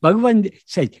 as Bhagavan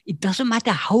said, it doesn't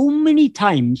matter how many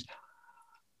times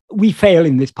we fail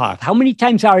in this path, how many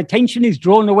times our attention is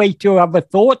drawn away to other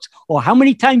thoughts, or how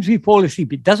many times we fall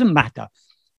asleep. It doesn't matter.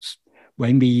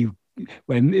 When we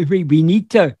need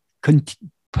to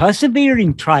persevere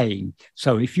in trying.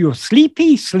 So if you're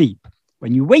sleepy, sleep.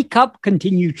 When you wake up,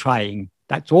 continue trying.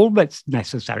 That's all that's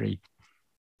necessary.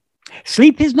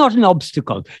 Sleep is not an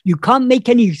obstacle. You can't make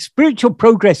any spiritual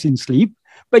progress in sleep,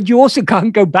 but you also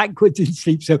can't go backwards in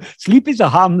sleep. So sleep is a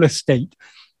harmless state.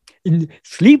 In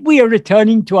sleep, we are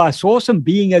returning to our source and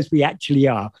being as we actually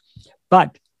are.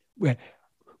 But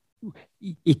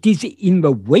it is in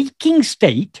the waking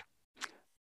state,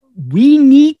 we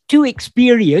need to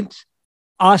experience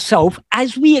ourselves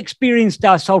as we experienced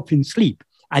ourselves in sleep.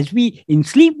 In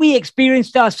sleep, we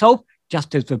experienced ourselves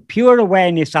just as the pure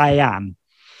awareness I am.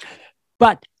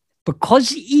 But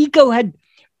because ego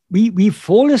we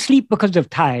fall asleep because of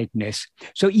tiredness.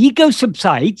 So ego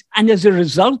subsides, and as a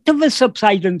result of the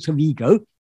subsidence of ego,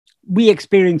 we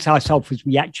experience ourselves as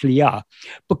we actually are.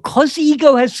 Because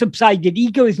ego has subsided,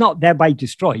 ego is not thereby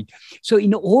destroyed. So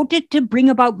in order to bring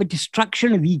about the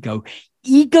destruction of ego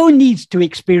needs to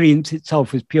experience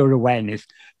itself as pure awareness.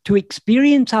 To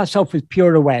experience ourselves as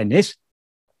pure awareness,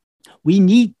 we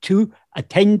need to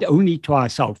attend only to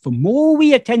ourselves. The more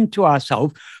we attend to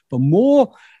ourselves, the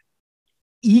more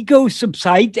ego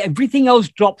subsides, everything else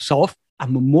drops off,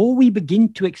 and the more we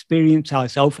begin to experience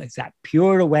ourselves as that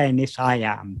pure awareness I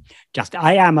am, just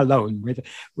I am alone,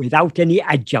 without any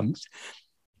adjuncts.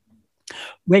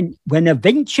 When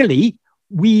eventually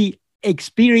we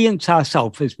experience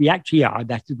ourselves as we actually are,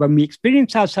 that is, when we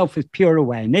experience ourselves as pure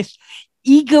awareness,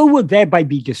 ego will thereby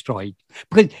be destroyed.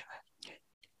 Because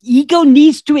ego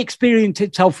needs to experience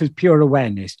itself as pure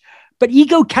awareness. But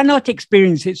ego cannot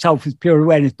experience itself as pure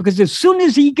awareness, because as soon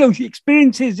as ego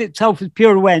experiences itself as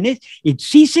pure awareness, it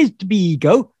ceases to be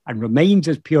ego and remains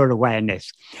as pure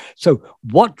awareness. So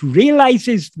what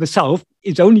realizes the self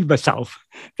is only the self.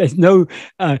 There's no,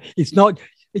 it's not,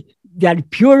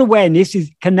 that pure awareness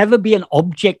can never be an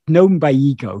object known by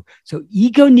ego. So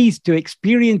ego needs to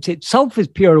experience itself as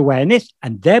pure awareness,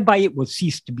 and thereby it will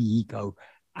cease to be ego.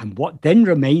 And what then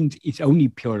remains is only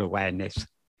pure awareness.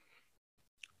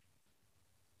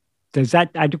 Does that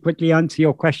adequately answer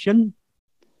your question?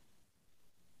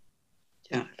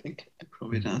 Yeah, I think it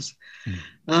probably does.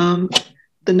 The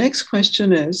next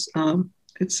question is,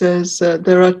 it says,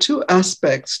 there are two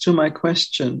aspects to my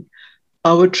question: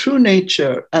 our true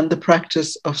nature and the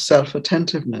practice of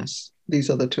self-attentiveness. These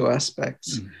are the two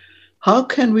aspects. How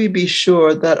can we be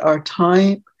sure that our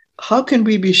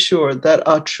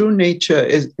true nature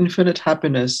is infinite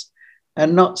happiness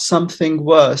and not something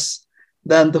worse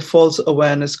than the false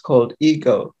awareness called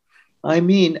ego? I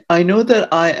mean, I know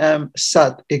that I am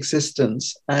Sat,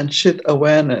 existence, and Chit,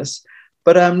 awareness,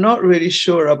 but I'm not really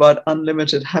sure about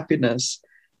unlimited happiness,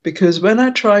 because when I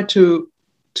try to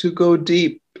go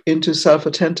deep into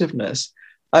self-attentiveness,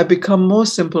 I become more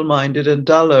simple-minded and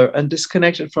duller and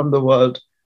disconnected from the world.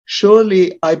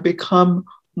 Surely I become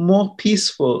more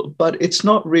peaceful, but it's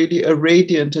not really a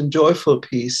radiant and joyful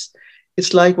peace.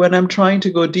 It's like when I'm trying to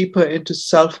go deeper into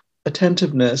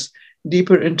self-attentiveness,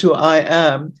 deeper into I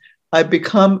am, I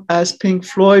become, as Pink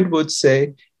Floyd would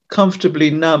say, comfortably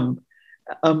numb.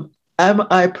 Am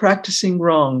I practicing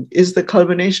wrong? Is the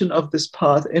culmination of this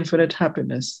path infinite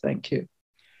happiness? Thank you.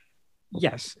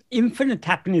 Yes, infinite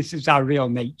happiness is our real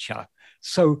nature.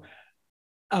 So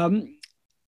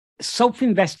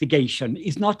self-investigation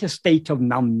is not a state of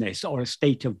numbness or a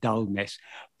state of dullness.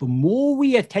 The more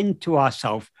we attend to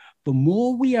ourselves, the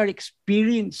more we are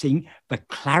experiencing the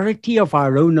clarity of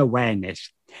our own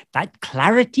awareness. That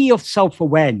clarity of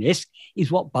self-awareness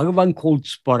is what Bhagavan called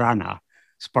Spurana.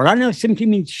 Spurana simply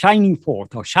means shining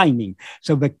forth or shining.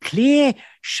 So the clear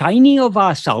shining of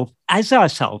ourself, as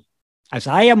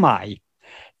I am I,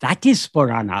 that is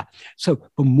Spurana. So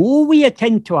the more we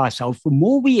attend to ourselves, the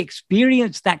more we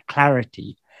experience that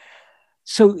clarity.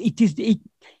 So if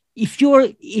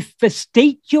the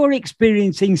state you're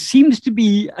experiencing seems to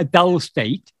be a dull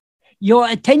state, you're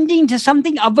attending to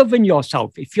something other than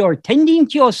yourself. If you're attending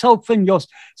to yourself and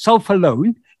yourself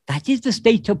alone, that is the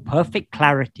state of perfect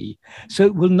clarity. So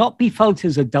it will not be felt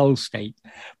as a dull state.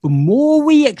 The more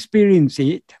we experience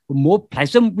it, the more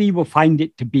pleasant we will find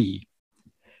it to be.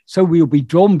 So we'll be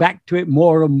drawn back to it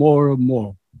more and more and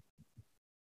more.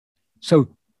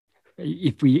 So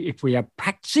if we are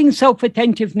practicing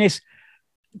self-attentiveness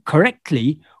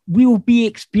correctly, we will be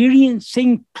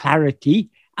experiencing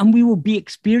clarity, and we will be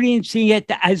experiencing it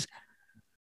as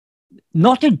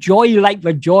not a joy like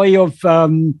the joy of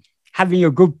having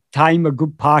a good time, a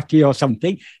good party or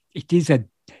something. It's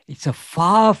a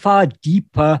far, far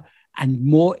deeper and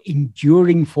more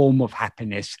enduring form of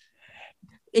happiness.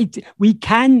 We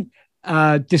can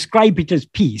describe it as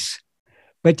peace,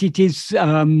 but it's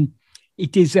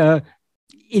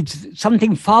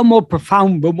something far more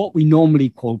profound than what we normally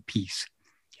call peace.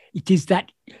 It is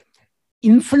that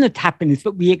infinite happiness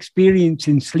that we experience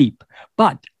in sleep.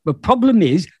 But the problem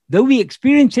is, though we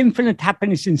experience infinite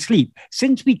happiness in sleep,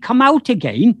 since we come out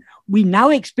again, we now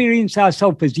experience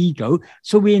ourselves as ego.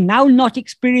 So we are now not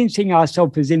experiencing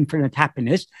ourselves as infinite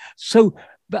happiness. So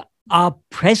our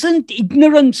present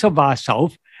ignorance of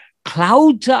ourselves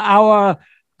clouds our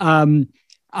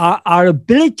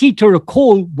ability to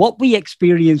recall what we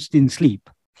experienced in sleep.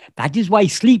 That is why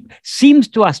sleep seems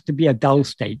to us to be a dull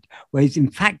state, whereas in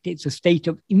fact it's a state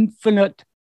of infinite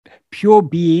pure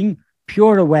being,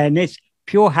 pure awareness,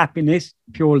 pure happiness,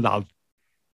 pure love.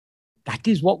 That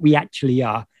is what we actually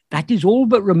are. That is all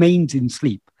that remains in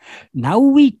sleep. Now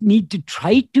we need to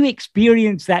try to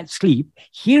experience that sleep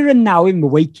here and now in the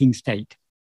waking state.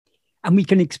 And we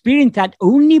can experience that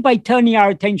only by turning our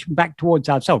attention back towards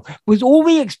ourselves, because all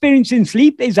we experience in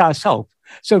sleep is ourselves.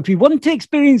 So if we want to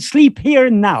experience sleep here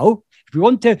and now, if we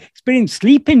want to experience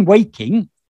sleep in waking,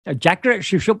 Jagrat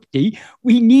Sushupti,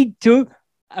 we need to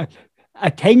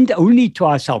attend only to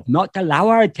ourselves, not allow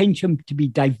our attention to be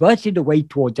diverted away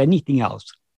towards anything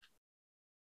else.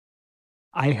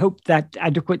 I hope that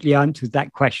adequately answers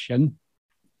that question.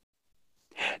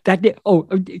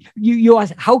 You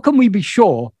asked, how can we be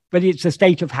sure that it's a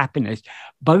state of happiness?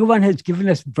 Bhagavan has given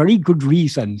us very good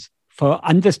reasons for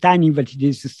understanding that it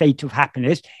is a state of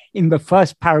happiness in the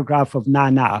first paragraph of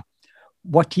Nāṉ Ār.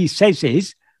 What he says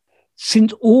is,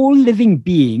 since all living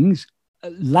beings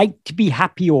like to be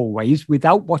happy always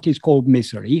without what is called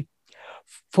misery,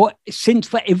 since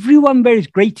for everyone there is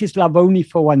greatest love only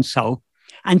for oneself,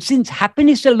 and since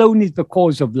happiness alone is the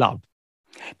cause of love,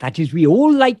 that is, we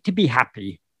all like to be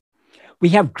happy. We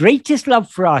have greatest love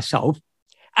for ourselves,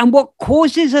 and what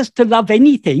causes us to love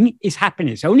anything is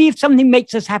happiness. Only if something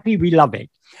makes us happy, we love it.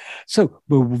 So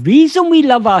the reason we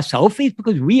love ourselves is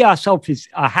because we ourselves is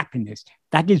our happiness.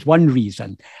 That is one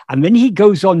reason. And then he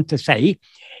goes on to say,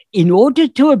 in order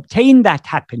to obtain that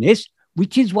happiness,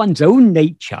 which is one's own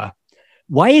nature.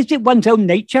 Why is it one's own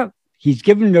nature? He's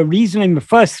given a reason in the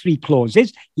first three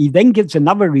clauses. He then gives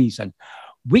another reason,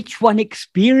 which one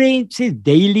experiences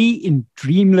daily in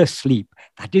dreamless sleep.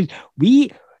 That is,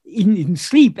 we in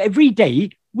sleep every day,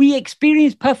 we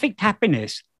experience perfect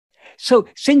happiness. So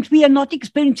since we are not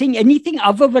experiencing anything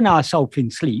other than ourselves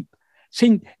in sleep,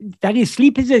 since that is,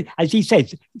 sleep is, as he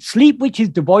says, sleep which is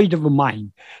devoid of a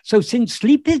mind. So since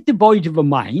sleep is devoid of a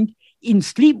mind, in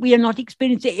sleep we are not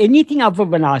experiencing anything other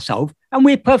than ourselves, and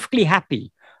we're perfectly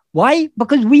happy. Why?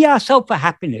 Because we ourselves are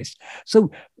happiness.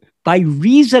 So by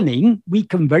reasoning, we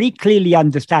can very clearly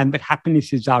understand that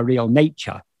happiness is our real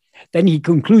nature. Then he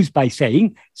concludes by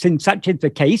saying, since such is the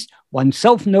case,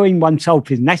 oneself knowing oneself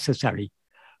is necessary.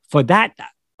 For that,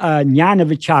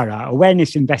 Jnana-vichara,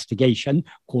 awareness investigation,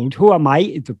 called Who Am I,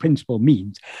 is the principal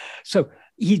means. So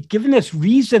he's given us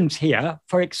reasons here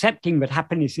for accepting that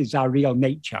happiness is our real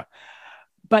nature.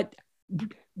 But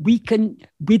we can,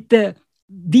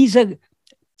 these are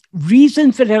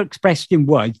reasons that are expressed in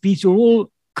words. These are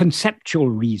all conceptual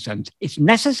reasons. It's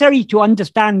necessary to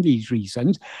understand these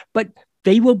reasons, but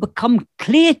they will become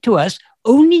clear to us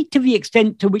only to the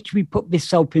extent to which we put this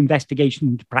self-investigation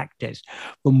into practice.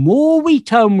 The more we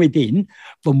turn within,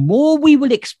 the more we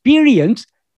will experience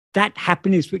that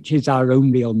happiness which is our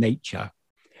own real nature.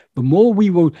 The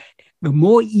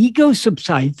more ego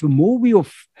subsides, the more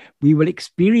we will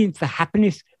experience the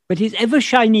happiness that is ever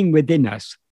shining within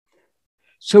us.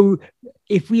 So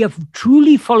if we are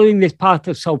truly following this path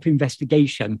of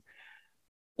self-investigation,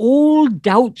 all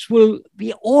doubts will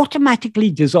be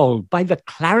automatically dissolved by the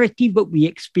clarity that we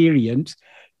experience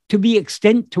to the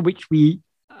extent to which we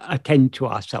attend to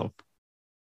ourselves.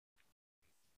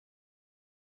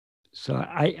 So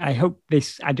I hope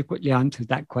this adequately answers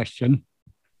that question.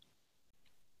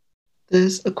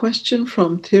 There's a question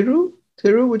from Thiru.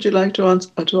 Thiru, would you like to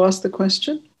ask the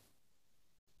question?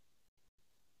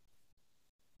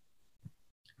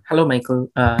 Hello,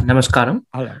 Michael. Namaskaram.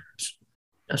 Hello.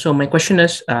 So my question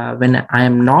is, when I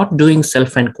am not doing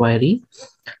self-enquiry,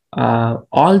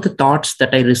 all the thoughts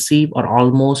that I receive are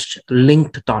almost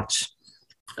linked thoughts.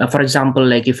 For example,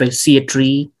 like if I see a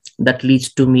tree, that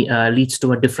leads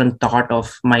to a different thought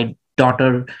of my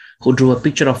daughter who drew a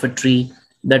picture of a tree,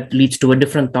 that leads to a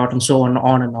different thought, and so on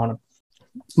and on.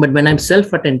 But when I'm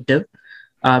self-attentive,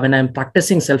 when I'm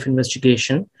practicing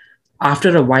self-investigation,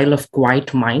 after a while of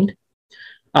quiet mind,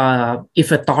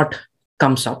 if a thought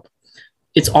comes up,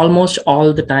 it's almost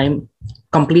all the time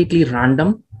completely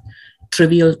random,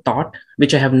 trivial thought,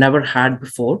 which I have never had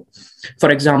before. For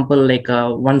example, like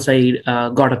once I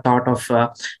got a thought of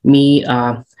me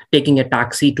taking a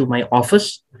taxi to my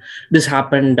office. This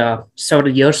happened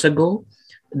several years ago.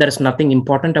 There is nothing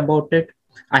important about it.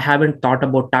 I haven't thought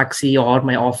about taxi or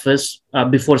my office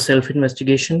before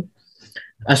self-investigation.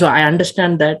 So I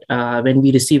understand that when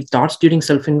we receive thoughts during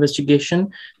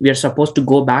self-investigation, we are supposed to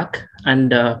go back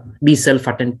and be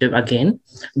self-attentive again.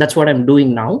 That's what I'm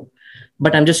doing now.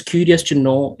 But I'm just curious to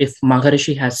know if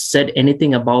Maharishi has said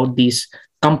anything about these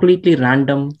completely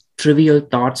random, trivial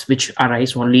thoughts which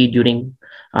arise only during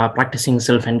practicing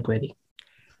self-enquiry.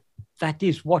 That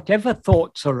is, whatever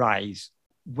thoughts arise,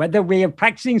 whether we are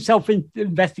practicing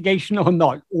self-investigation or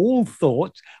not, all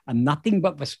thoughts are nothing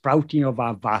but the sprouting of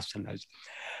our vasanas.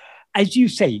 As you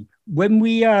say, when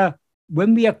we are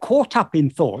caught up in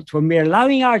thoughts, when we're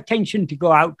allowing our attention to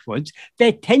go outwards,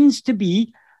 there tends to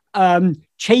be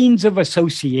chains of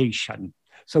association.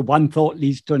 So one thought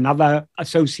leads to another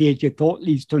associated thought,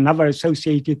 leads to another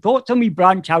associated thought, and we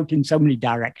branch out in so many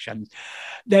directions.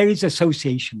 There is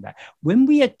association there. When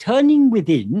we are turning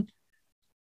within,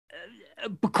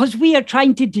 because we are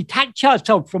trying to detach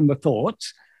ourselves from the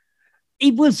thoughts,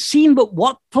 it will seem that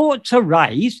what thoughts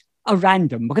arise are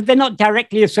random because they're not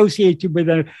directly associated with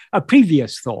a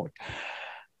previous thought.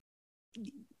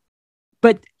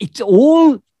 But it's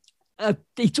all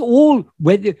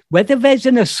whether there's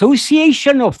an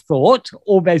association of thoughts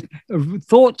or there's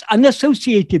thoughts,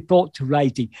 unassociated thoughts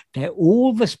arising, they're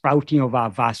all the sprouting of our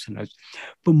vasanas.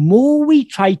 The more we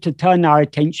try to turn our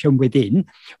attention within,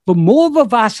 the more the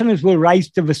vasanas will rise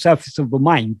to the surface of the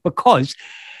mind, because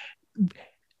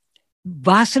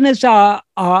vasanas are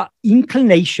our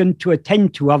inclination to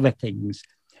attend to other things.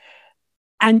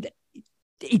 And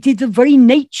it is the very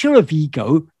nature of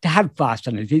ego to have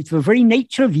vasanas. It's the very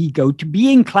nature of ego to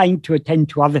be inclined to attend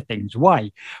to other things.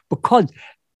 Why? Because,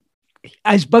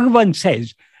 as Bhagavan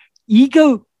says,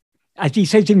 ego, as he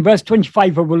says in verse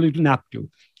 25 of Ulunaptu,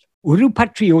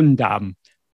 Urupatri undam,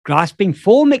 grasping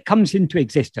form, it comes into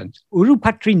existence.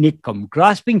 Urupatri nikam,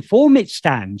 grasping form, it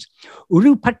stands.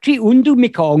 Urupatri undu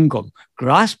mika ongam,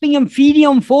 grasping and feeding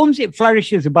on forms, it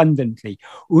flourishes abundantly.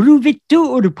 Uruvittu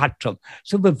urupatram.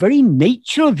 So the very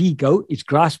nature of ego is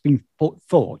grasping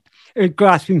thought,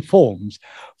 grasping forms.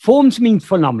 Forms means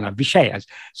phenomena, vishayas.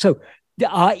 So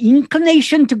our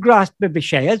inclination to grasp the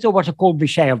vishayas are what are called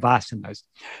vishaya vasanas.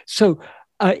 So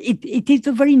it is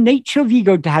the very nature of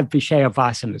ego to have vishaya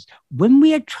vasanas. When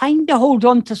we are trying to hold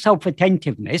on to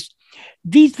self-attentiveness,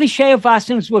 these vishaya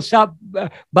vasanas will start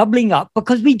bubbling up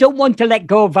because we don't want to let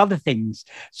go of other things.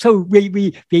 So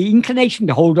the inclination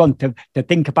to hold on to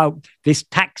think about this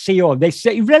taxi or this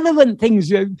irrelevant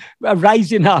things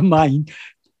arise in our mind.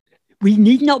 We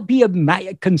need not be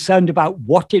concerned about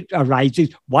what it arises,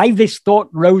 why this thought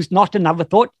rose, not another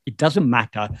thought. It doesn't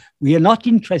matter. We are not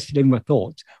interested in the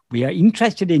thoughts. We are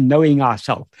interested in knowing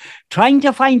ourselves, trying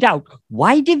to find out,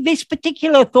 why did this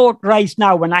particular thought rise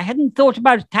now when I hadn't thought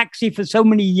about a taxi for so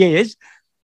many years?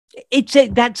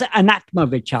 That's an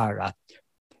Atma-vichara.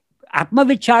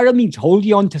 Atma-vichara means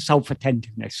holding on to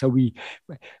self-attentiveness. So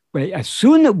as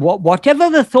soon as whatever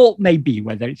the thought may be,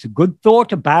 whether it's a good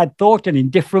thought, a bad thought, an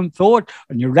indifferent thought,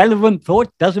 an irrelevant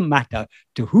thought, doesn't matter.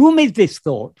 To whom is this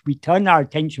thought? We turn our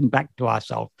attention back to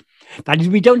ourselves. That is,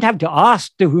 we don't have to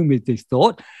ask to whom is this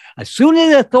thought. As soon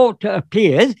as a thought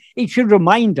appears, it should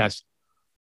remind us,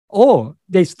 oh,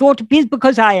 this thought appears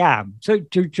because I am. So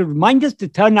to remind us to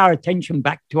turn our attention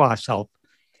back to ourselves.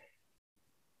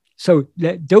 So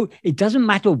it doesn't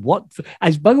matter what,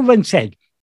 as Bhagavan said,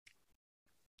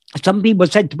 some people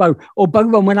said about, oh,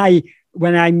 Bhagavan,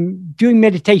 when I'm doing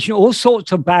meditation, all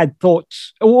sorts of bad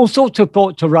thoughts, all sorts of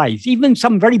thoughts arise, even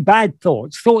some very bad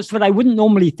thoughts that I wouldn't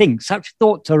normally think, such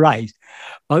thoughts arise.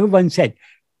 Bhagavan said,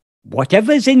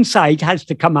 whatever's inside has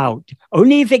to come out.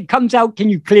 Only if it comes out can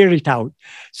you clear it out.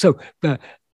 So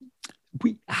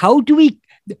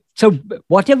so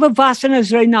whatever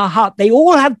vasanas are in our heart, they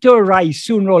all have to arise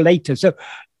sooner or later. So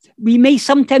we may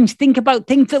sometimes think about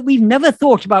things that we've never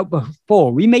thought about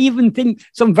before. We may even think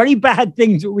some very bad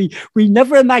things that we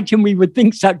never imagined we would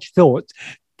think such thoughts.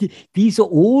 These are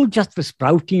all just the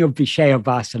sprouting of Vishaya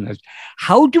vasanas.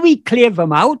 How do we clear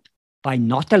them out? By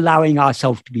not allowing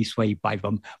ourselves to be swayed by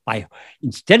them. By,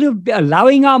 instead of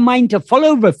allowing our mind to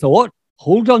follow the thought,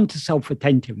 hold on to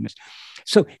self-attentiveness.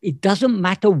 So it doesn't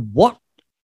matter what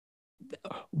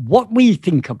we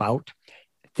think about.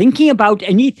 Thinking about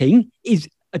anything is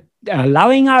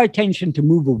allowing our attention to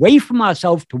move away from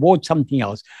ourselves towards something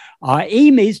else. Our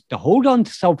aim is to hold on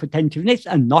to self-attentiveness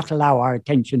and not allow our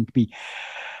attention to be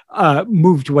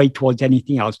moved away towards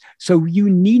anything else. So you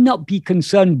need not be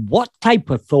concerned what type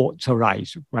of thoughts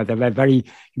arise, whether they're you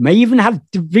may even have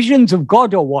visions of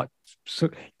God or what. So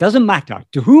it doesn't matter.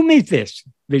 To whom is this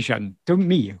vision? To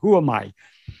me. Who am I?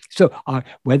 So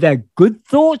whether good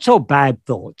thoughts or bad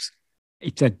thoughts,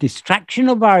 it's a distraction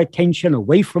of our attention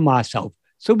away from ourselves.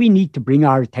 So we need to bring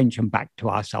our attention back to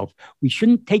ourselves. We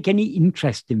shouldn't take any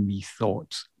interest in these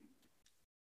thoughts.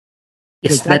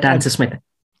 Yes, that answers my...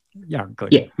 Yeah,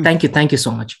 good. Yeah, thank you. Thank you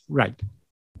so much. Right.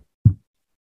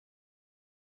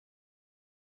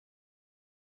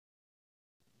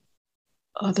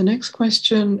 The next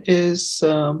question is,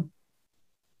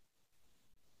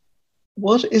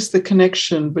 what is the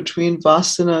connection between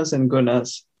vasanas and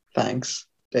gunas? Thanks,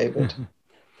 David.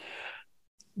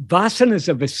 Vasanas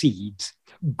are the seeds.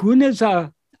 Gunas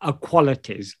are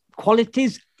qualities.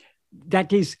 Qualities,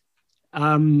 that is,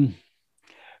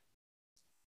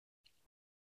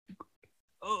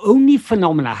 only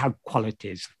phenomena have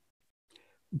qualities.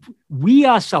 We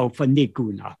ourselves are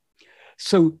nirguna.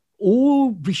 So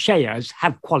all Vishayas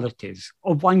have qualities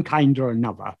of one kind or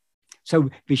another. So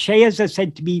Vishayas are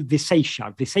said to be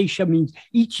Visesha. Visesha means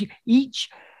each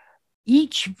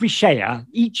Vishaya,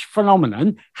 each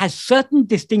phenomenon has certain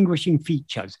distinguishing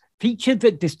features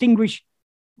that distinguish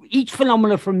each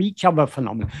phenomena from each other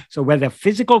phenomena. So whether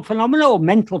physical phenomena or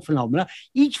mental phenomena,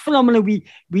 each phenomena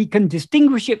we can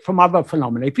distinguish it from other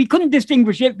phenomena. If we couldn't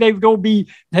distinguish it, they would all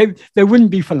be, there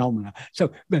wouldn't be phenomena.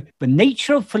 So the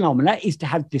nature of phenomena is to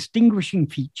have distinguishing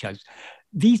features.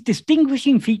 These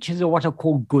distinguishing features are what are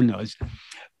called gunas.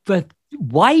 But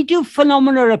why do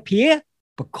phenomena appear?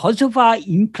 Because of our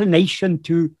inclination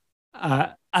to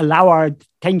allow our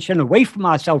attention away from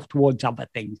ourselves towards other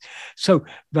things. So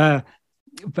the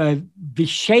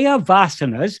Vishaya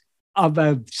vasanas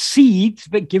seeds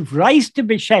that give rise to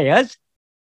Vishayas,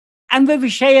 and the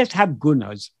Vishayas have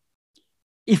gunas.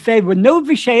 If there were no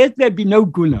Vishayas, there'd be no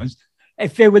gunas.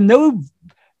 If there were no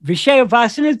Vishaya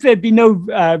vasanas, there'd be no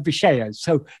Vishayas.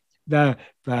 So the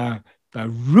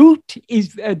root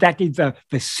is, that is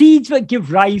the seeds that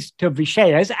give rise to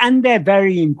Vishayas and their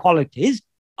varying qualities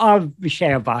are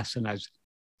Vishaya vasanas.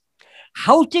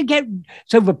 How to get,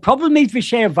 so the problem is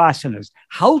Vishaya vasanas.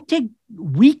 How to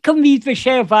weaken these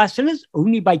Vishaya vasanas?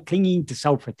 Only by clinging to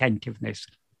self-attentiveness.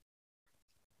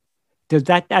 Does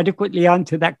that adequately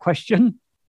answer that question?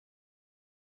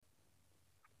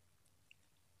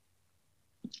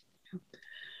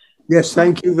 Yes,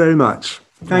 thank you very much.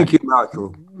 Thank you,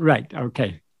 Michael. Right,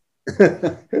 okay.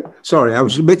 Sorry, I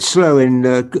was a bit slow in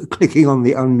clicking on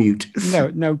the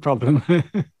unmute. No problem.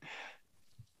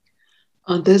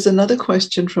 There's another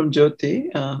question from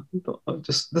Jyoti.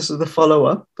 This is the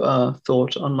follow-up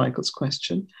thought on Michael's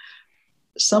question.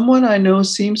 Someone I know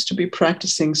seems to be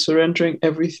practicing surrendering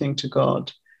everything to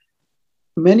God.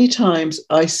 Many times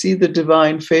I see the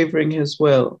divine favoring his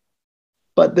will,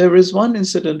 but there is one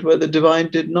incident where the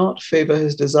divine did not favor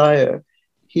his desire.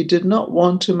 He did not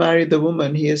want to marry the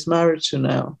woman he is married to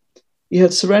now. He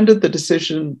had surrendered the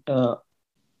decision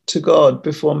to God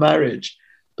before marriage,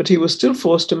 but he was still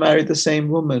forced to marry the same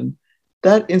woman.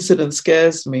 That incident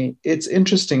scares me. It's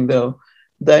interesting, though,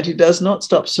 that he does not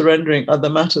stop surrendering other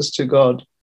matters to God.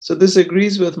 So this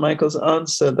agrees with Michael's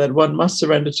answer that one must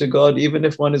surrender to God even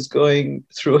if one is going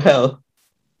through hell.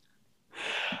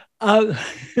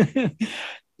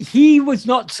 He was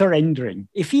not surrendering.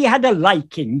 If he had a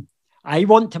liking, I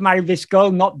want to marry this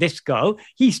girl, not this girl,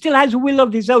 he still has a will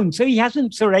of his own, so he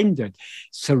hasn't surrendered.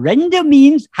 Surrender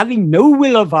means having no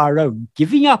will of our own,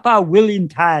 giving up our will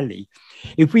entirely.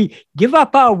 If we give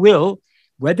up our will,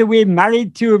 whether we're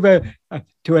married to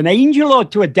an angel or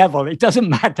to a devil, it doesn't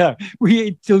matter.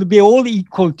 It'll be all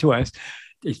equal to us.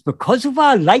 It's because of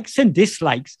our likes and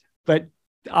dislikes, but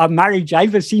our marriage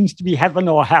either seems to be heaven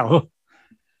or hell,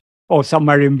 or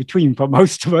somewhere in between for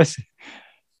most of us.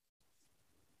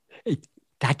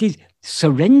 That is,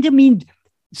 surrender means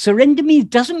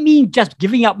doesn't mean just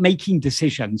giving up making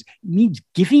decisions. It means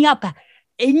giving up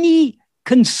any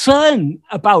concern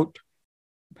about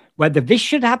whether this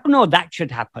should happen or that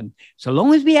should happen. So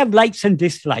long as we have likes and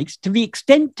dislikes, to the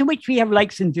extent to which we have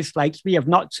likes and dislikes, we have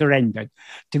not surrendered.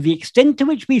 To the extent to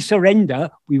which we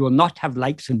surrender, we will not have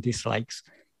likes and dislikes.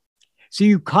 So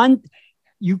you can't,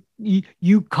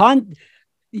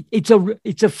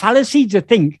 it's a fallacy to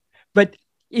think, but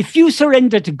if you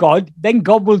surrender to God, then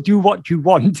God will do what you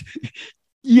want.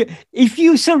 If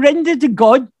you surrender to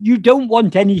God, you don't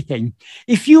want anything.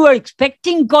 If you are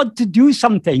expecting God to do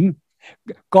something,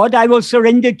 God, I will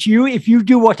surrender to you if you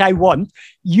do what I want,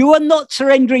 you are not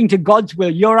surrendering to God's will.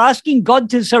 You're asking God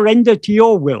to surrender to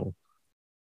your will.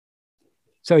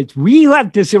 So it's we who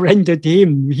have to surrender to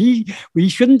him. We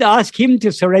shouldn't ask him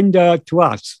to surrender to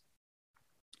us.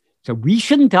 So we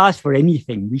shouldn't ask for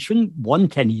anything. We shouldn't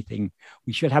want anything.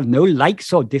 We should have no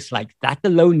likes or dislikes. That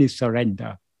alone is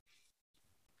surrender.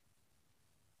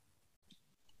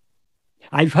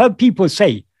 I've heard people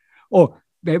say, oh,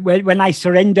 when I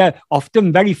surrender,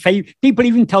 often people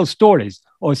even tell stories,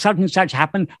 or such and such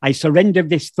happened, I surrendered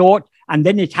this thought, and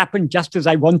then it happened just as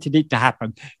I wanted it to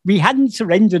happen. We hadn't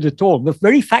surrendered at all. The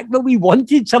very fact that we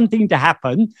wanted something to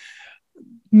happen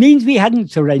means we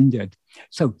hadn't surrendered.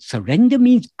 So surrender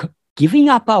means giving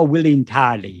up our will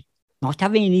entirely, not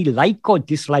having any like or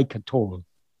dislike at all.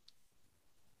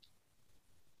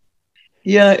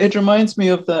 Yeah, it reminds me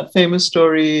of that famous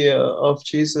story of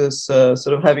Jesus sort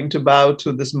of having to bow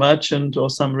to this merchant or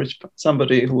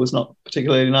somebody who was not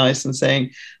particularly nice, and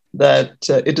saying that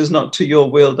it is not to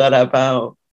your will that I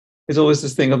bow. There's always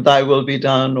this thing of thy will be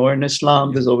done, or in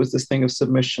Islam, there's always this thing of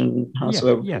submission,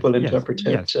 howsoever people interpret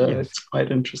it. It's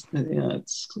quite interesting. Yeah,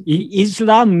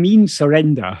 Islam means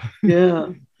surrender. Yeah.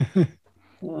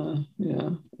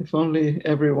 If only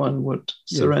everyone would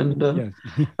surrender.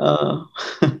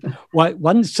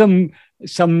 Once some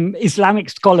Islamic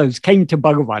scholars came to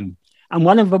Bhagavan, and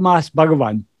one of them asked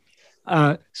Bhagavan,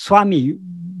 Swami,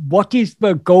 what is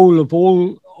the goal of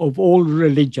all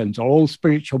religions or all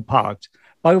spiritual paths?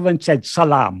 Bhagavan said,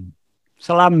 salam.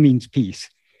 Salam means peace.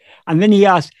 And then he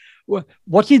asked,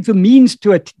 what is the means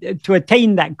to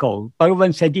attain that goal?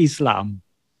 Bhagavan said, Islam.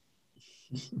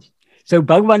 So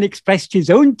Bhagavan expressed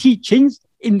his own teachings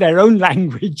in their own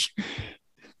language,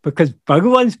 because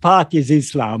Bhagavan's path is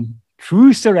Islam.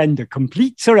 True surrender,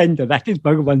 complete surrender, that is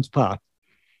Bhagavan's path.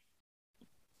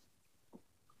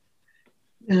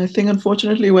 I think,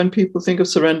 unfortunately, when people think of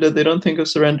surrender, they don't think of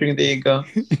surrendering the ego.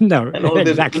 No, and all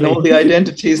exactly. and all the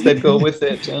identities that go with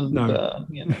it, and No.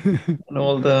 and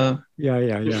all the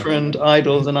different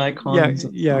idols and icons.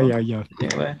 Yeah.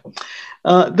 Anyway,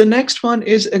 the next one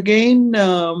is again.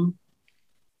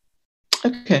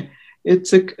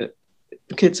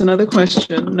 It's another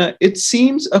question. It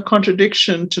seems a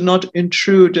contradiction to not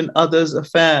intrude in others'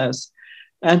 affairs,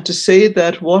 and to say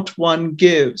that what one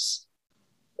gives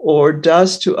or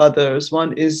does to others,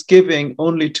 one is giving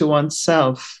only to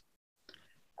oneself,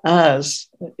 as,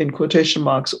 in quotation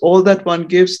marks, all that one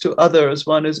gives to others,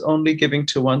 one is only giving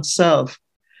to oneself.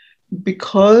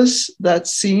 Because it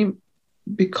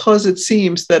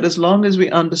seems that as long as we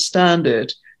understand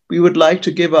it, we would like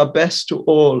to give our best to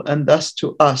all, and thus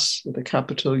to us, with a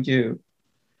capital U.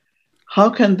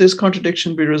 How can this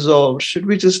contradiction be resolved? Should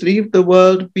we just leave the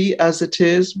world be as it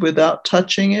is without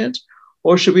touching it?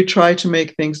 Or should we try to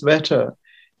make things better?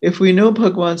 If we know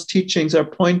Bhagavan's teachings are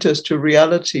pointers to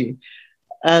reality,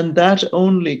 and that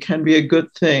only can be a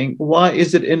good thing, why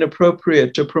is it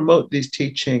inappropriate to promote these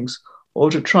teachings or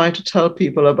to try to tell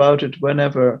people about it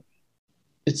whenever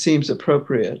it seems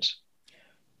appropriate?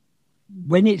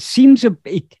 When it seems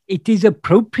it is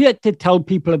appropriate to tell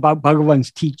people about Bhagavan's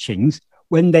teachings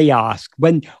when they ask,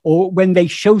 when they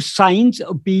show signs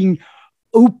of being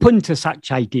open to such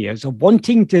ideas,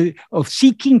 of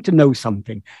seeking to know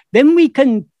something, then we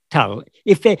can tell.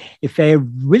 If they're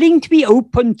willing to be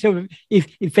open to,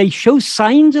 if they show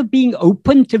signs of being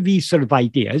open to these sort of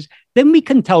ideas, then we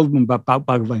can tell them about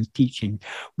Bhagavan's teaching.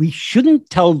 We shouldn't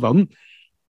tell them.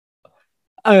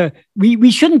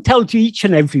 We shouldn't tell to each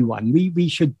and everyone. We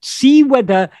should see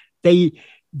whether they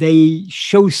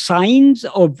show signs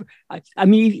of. I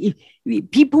mean,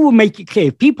 if people will make it clear.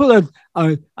 If people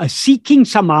are seeking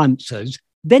some answers,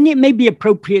 then it may be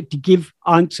appropriate to give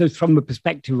answers from the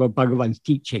perspective of Bhagavan's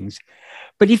teachings.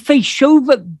 But if they show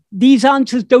that these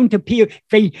answers don't appeal, if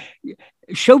they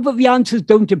show that the answers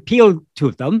don't appeal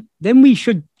to them, then we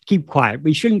should keep quiet.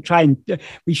 We shouldn't try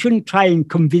and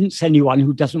convince anyone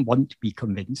who doesn't want to be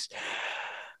convinced.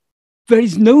 There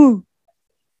is no,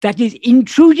 that is,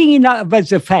 intruding in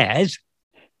others' affairs.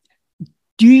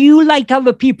 Do you like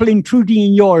other people intruding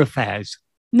in your affairs?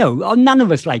 No, none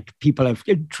of us like people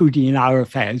intruding in our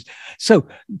affairs. So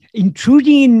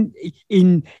intruding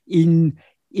in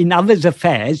others'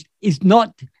 affairs is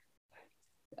not.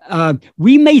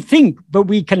 We may think that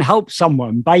we can help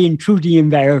someone by intruding in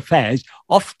their affairs.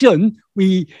 Often,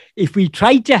 if we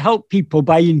try to help people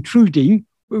by intruding,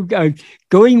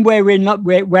 going where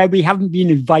we haven't been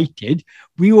invited,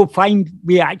 we will find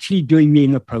we're actually doing the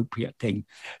inappropriate thing.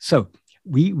 So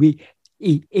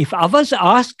if others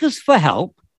ask us for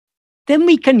help, then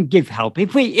we can give help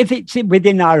if it's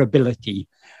within our ability.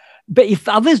 But if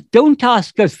others don't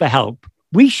ask us for help,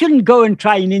 we shouldn't go and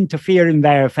try and interfere in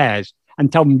their affairs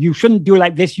and tell them, you shouldn't do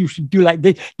like this, you should do like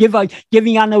this,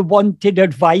 giving unwanted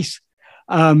advice,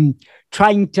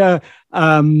 trying to,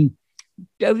 I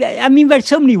mean, there's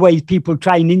so many ways people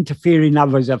try and interfere in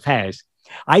others' affairs.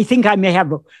 I think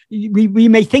we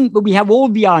may think that we have all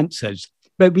the answers,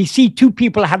 but we see two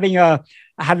people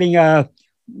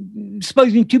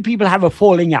supposing two people have a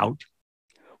falling out.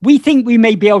 We think we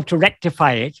may be able to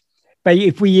rectify it, but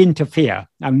if we interfere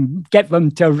and get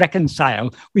them to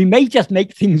reconcile, we may just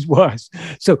make things worse.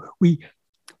 So we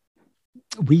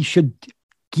should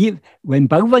give, when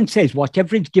Bhagavan says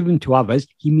whatever is given to others,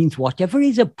 he means whatever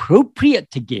is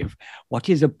appropriate to give. What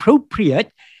is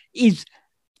appropriate is,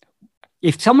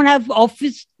 if someone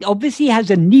obviously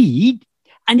has a need,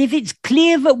 and if it's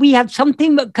clear that we have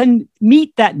something that can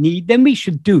meet that need, then we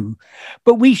should do.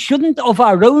 But we shouldn't of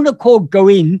our own accord go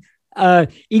in,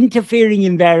 interfering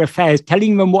in their affairs,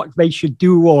 telling them what they should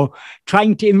do, or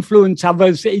trying to influence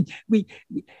others.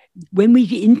 When we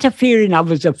interfere in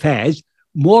others' affairs,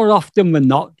 more often than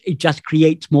not, it just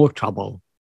creates more trouble.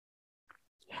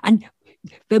 And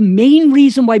the main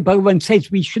reason why Bhagavan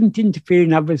says we shouldn't interfere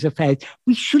in others' affairs,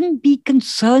 we shouldn't be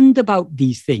concerned about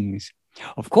these things.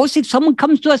 Of course, if someone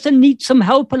comes to us and needs some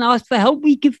help and asks for help,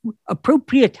 we give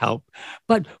appropriate help.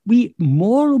 But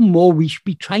more and more, we should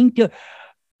be trying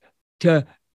to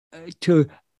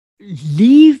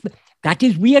leave, that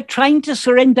is, we are trying to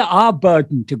surrender our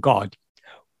burden to God.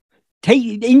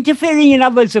 Interfering in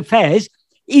others' affairs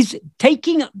is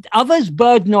taking others'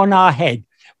 burden on our head.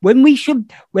 When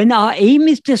our aim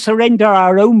is to surrender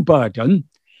our own burden,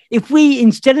 if we,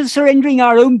 instead of surrendering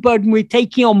our own burden, we're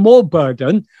taking on more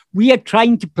burden, we are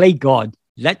trying to play God.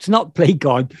 Let's not play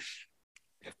God.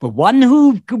 The one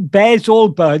who bears all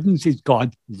burdens is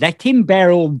God. Let him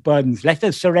bear all burdens. Let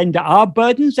us surrender our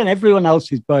burdens and everyone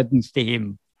else's burdens to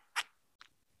him.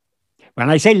 When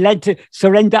I say let us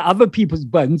surrender other people's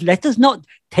burdens, let us not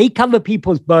take other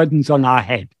people's burdens on our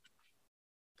head.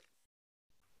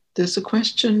 There's a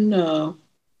question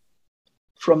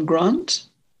from Grant.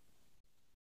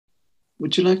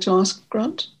 Would you like to ask,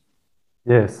 Grant?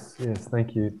 Yes,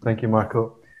 thank you,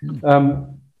 Michael.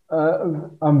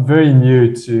 I'm very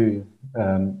new to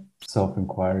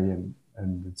self-inquiry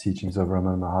and the teachings of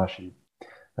Ramana Maharshi,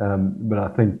 but I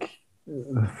think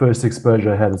the first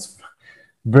exposure I had is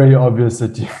very obvious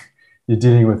that you're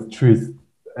dealing with truth,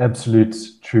 absolute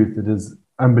truth. It is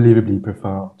unbelievably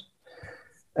profound,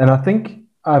 and I think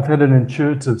I've had an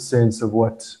intuitive sense of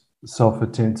what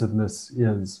self-attentiveness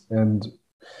is, and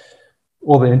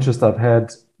all the interest I've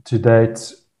had to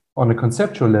date on a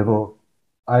conceptual level,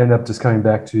 I end up just coming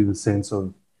back to the sense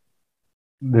of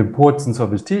the importance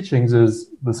of his teachings is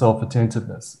the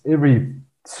self-attentiveness. Every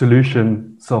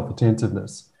solution,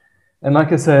 self-attentiveness. And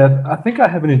like I say, I think I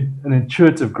have an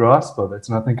intuitive grasp of it,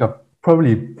 and I think I've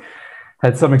probably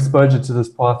had some exposure to this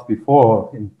path before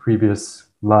in previous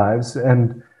lives.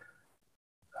 And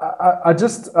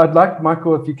I'd like,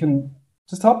 Michael, if you can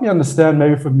just help me understand,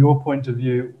 maybe from your point of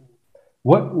view,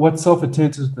 what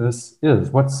self-attentiveness is,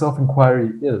 what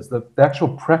self-inquiry is, the actual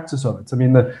practice of it. I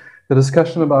mean, the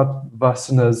discussion about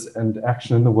vasanas and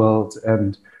action in the world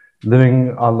and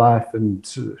living our life and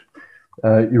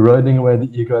eroding away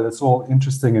the ego, that's all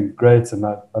interesting and great, and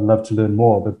I'd love to learn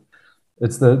more. But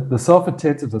it's the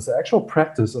self-attentiveness, the actual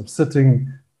practice of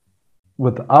sitting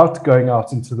without going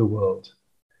out into the world.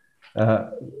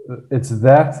 It's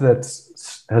that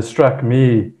has struck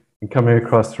me in coming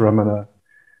across Ramana.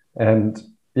 And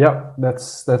yeah,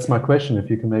 that's my question. If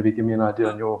you can maybe give me an idea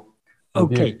on your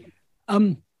view.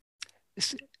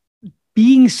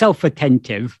 Being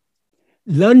self-attentive,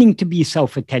 learning to be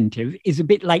self-attentive is a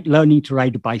bit like learning to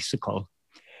ride a bicycle.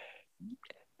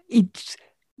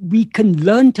 We can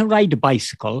learn to ride a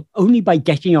bicycle only by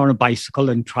getting on a bicycle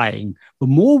and trying. The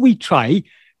more we try,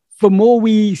 the more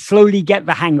we slowly get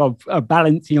the hang of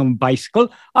balancing on a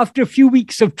bicycle. After a few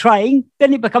weeks of trying,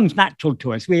 then it becomes natural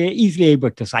to us. We're easily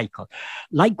able to cycle.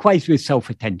 Likewise with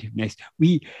self-attentiveness,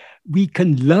 we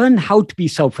can learn how to be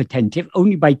self-attentive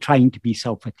only by trying to be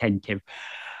self-attentive.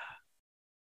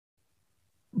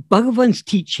 Bhagavan's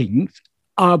teachings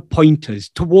are pointers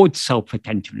towards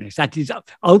self-attentiveness. That is,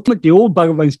 ultimately, all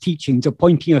Bhagavan's teachings are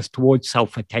pointing us towards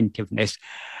self-attentiveness.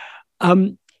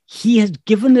 He has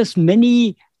given us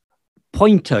many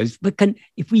pointers, but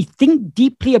if we think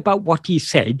deeply about what he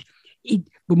said, the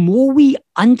more we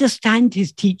understand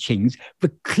his teachings,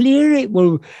 the clearer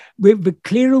we'll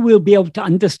be able to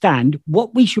understand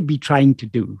what we should be trying to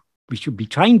do. We should be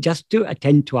trying just to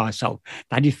attend to ourselves.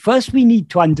 That is, first we need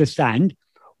to understand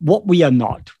what we are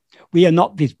not. We are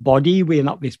not this body, we are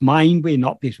not this mind, we are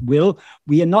not this will,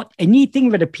 we are not anything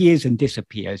that appears and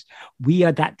disappears. We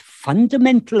are that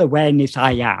fundamental awareness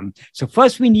I am. So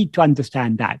first we need to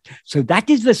understand that. So that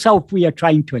is the self we are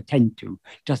trying to attend to.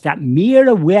 Just that mere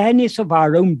awareness of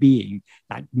our own being,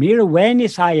 that mere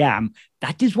awareness I am,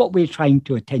 that is what we're trying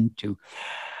to attend to.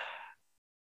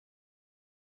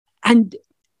 And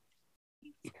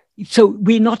so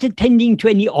we're not attending to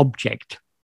any object.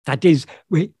 That is,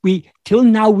 till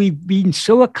now we've been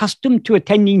so accustomed to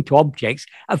attending to objects.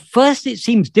 At first it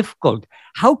seems difficult.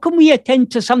 How can we attend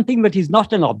to something that is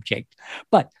not an object?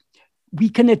 But we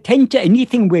can attend to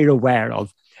anything we're aware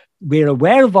of. We're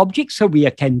aware of objects, so we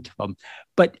attend to them.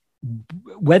 But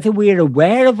whether we're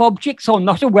aware of objects or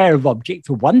not aware of objects,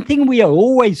 the one thing we are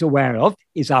always aware of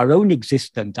is our own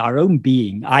existence, our own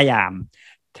being, I am.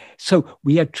 So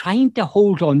we are trying to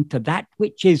hold on to that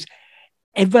which is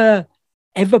ever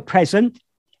present,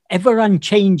 ever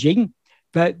unchanging,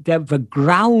 the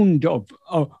ground of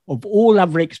all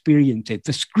other experiences,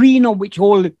 the screen on which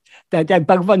all that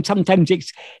Bhagavan sometimes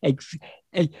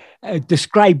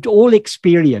described all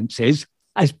experiences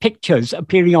as pictures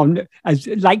appearing on,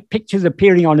 like pictures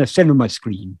appearing on a cinema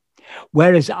screen.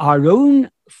 Whereas our own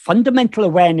fundamental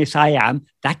awareness I am,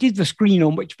 that is the screen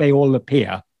on which they all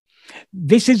appear.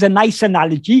 This is a nice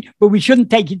analogy, but we shouldn't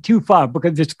take it too far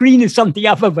because the screen is something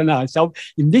other than ourselves.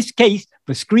 In this case,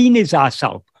 the screen is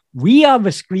ourselves. We are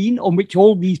the screen on which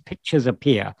all these pictures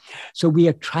appear. So we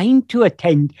are trying to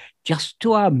attend just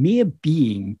to our mere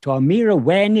being, to our mere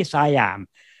awareness I am.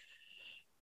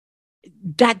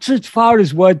 That's as far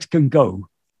as words can go.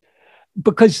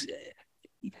 Because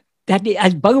that,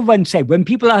 as Bhagavan said, when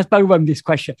people ask Bhagavan this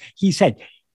question, he said,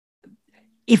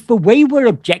 if the way were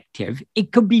objective,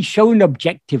 it could be shown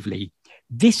objectively.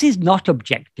 This is not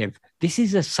objective. This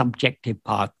is a subjective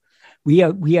path. We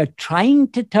are trying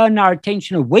to turn our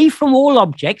attention away from all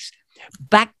objects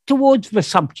back towards the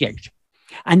subject.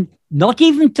 And not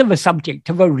even to the subject,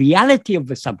 to the reality of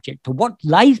the subject, to what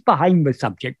lies behind the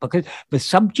subject, because the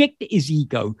subject is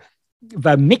ego.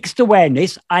 The mixed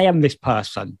awareness, I am this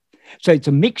person. So it's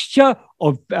a mixture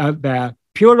of the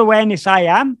pure awareness I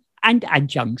am and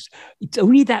adjuncts. It's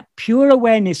only that pure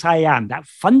awareness I am, that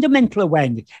fundamental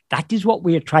awareness, that is what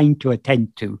we are trying to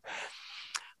attend to.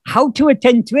 How to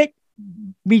attend to it?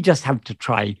 We just have to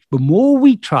try. The more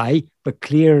we try, the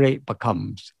clearer it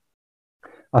becomes.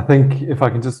 I think if I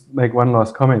can just make one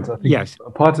last comment, I think yes.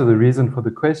 part of the reason for the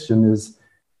question is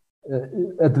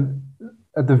at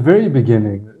the very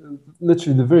beginning,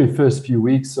 literally the very first few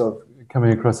weeks of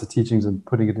coming across the teachings and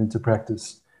putting it into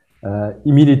practice,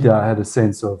 immediately I had a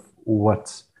sense of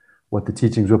what the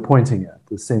teachings were pointing at,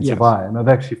 the sense yes. of I. And I've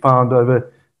actually found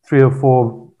over 3 or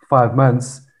 4, 5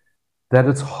 months that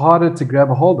it's harder to grab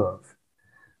a hold of.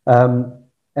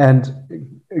 And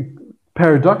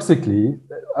paradoxically,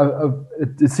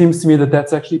 it seems to me that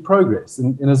that's actually progress,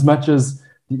 in as much as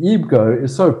the ego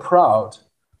is so proud,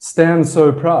 stands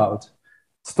so proud.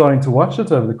 Starting to watch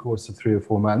it over the course of 3 or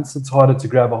 4 months, it's harder to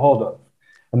grab a hold of.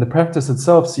 And the practice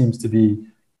itself seems to be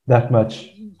that much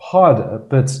harder,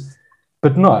 but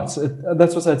not.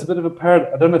 That's what I say. It's a bit of a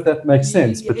paradox. I don't know if that makes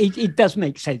sense. But it does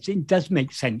make sense. It does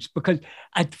make sense, because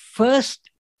at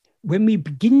first, when we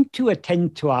begin to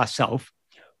attend to ourselves,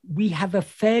 we have a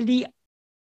fairly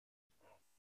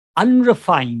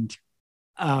unrefined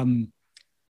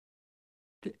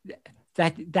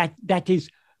that is,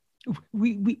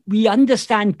 we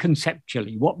understand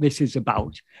conceptually what this is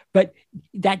about, but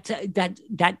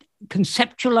that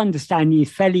conceptual understanding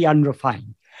is fairly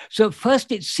unrefined. So at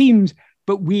first it seems,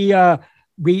 but we are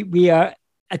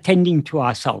attending to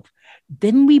ourselves.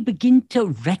 Then we begin to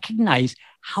recognize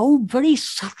how very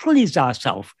subtle is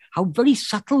ourself, how very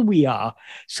subtle we are.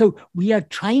 So we are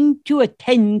trying to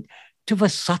attend to the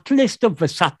subtlest of the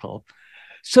subtle.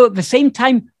 So at the same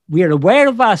time, we are aware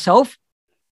of ourselves,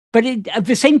 but at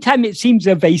the same time, it seems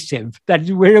evasive. That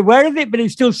we're aware of it, but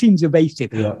it still seems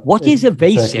evasive. Yeah, what is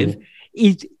evasive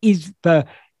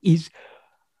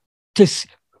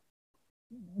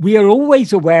we are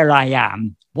always aware I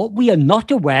am. What we are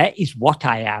not aware is what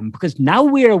I am, because now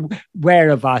we're aware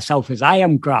of ourselves as I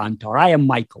am Grant or I am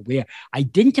Michael. We're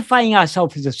identifying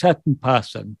ourselves as a certain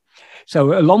person.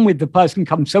 So along with the person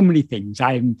come so many things.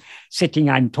 I'm sitting,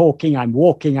 I'm talking, I'm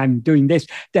walking, I'm doing this,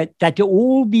 that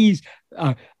all these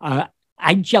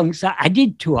adjuncts are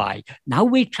added to I. Now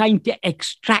we're trying to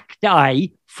extract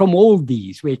I from all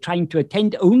these. We're trying to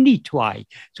attend only to I.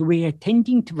 So we're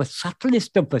attending to the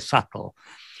subtlest of the subtle.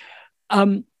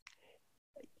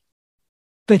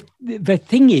 The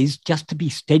thing is just to be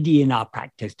steady in our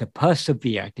practice, to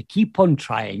persevere, to keep on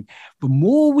trying. The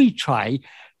more we try,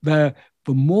 the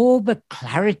more the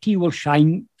clarity will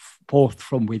shine forth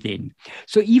from within.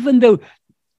 So even though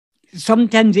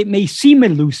sometimes it may seem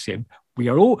elusive, we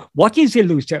are all, what is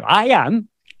elusive? I am.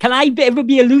 Can I ever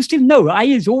be elusive? No, I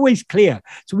is always clear.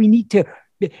 So we need to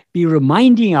be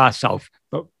reminding ourselves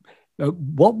that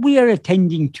what we are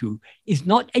attending to is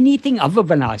not anything other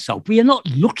than ourselves. We are not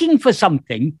looking for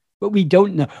something, but we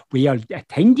don't know. We are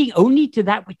attending only to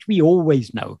that which we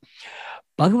always know.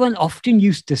 Bhagavan often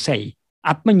used to say,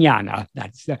 Atma-vichara,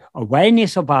 that's the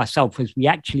awareness of ourselves as we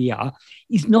actually are,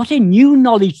 is not a new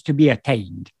knowledge to be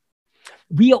attained.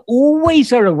 We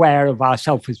always are aware of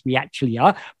ourselves as we actually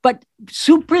are, but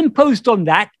superimposed on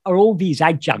that are all these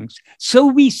adjuncts. So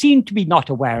we seem to be not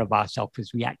aware of ourselves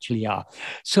as we actually are.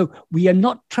 So we are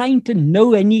not trying to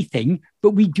know anything,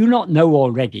 but we do not know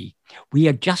already. We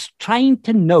are just trying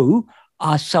to know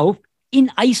ourselves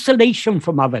in isolation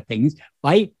from other things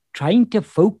by trying to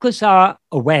focus our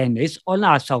awareness on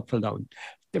ourself alone.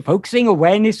 Focusing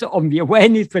awareness on the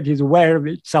awareness that is aware of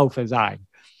itself as I.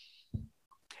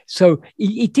 So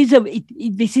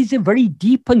this is a very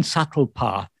deep and subtle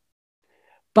path,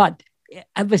 but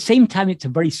at the same time, it's a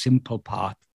very simple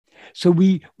path. So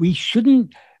we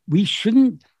shouldn't,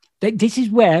 this is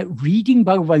where reading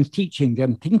Bhagavan's teachings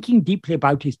and thinking deeply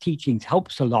about his teachings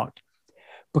helps a lot,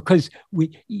 because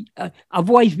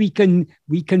otherwise we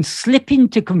can slip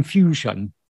into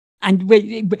confusion. And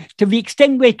to the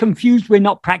extent we're confused, we're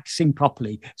not practicing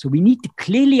properly. So we need to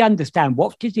clearly understand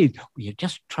what it is. We are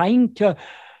just trying to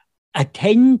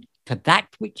attend to that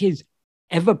which is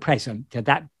ever present, to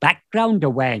that background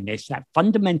awareness, that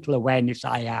fundamental awareness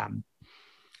I am.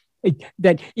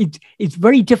 It's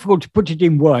very difficult to put it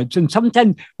in words. And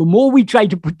sometimes the more we try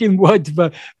to put in words,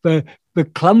 the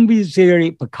clumsier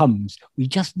it becomes. We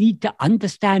just need to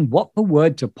understand what the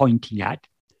words are pointing at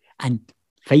and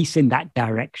face in that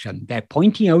direction. They're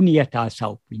pointing only at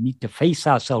ourselves. We need to face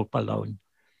ourselves alone.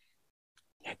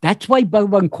 That's why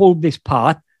Bhagavan called this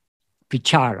path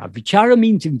vichara. Vichara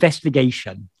means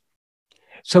investigation.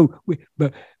 So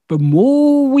the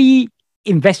more we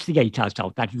investigate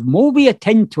ourselves, that is, the more we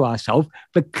attend to ourselves,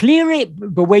 the clearer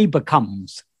the way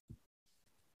becomes.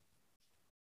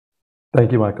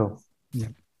 Thank you, Michael. Yeah.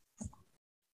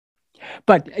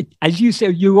 But as you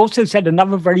said, you also said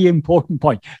another very important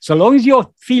point. So long as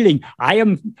you're feeling, I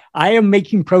am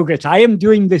making progress, I am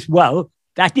doing this well,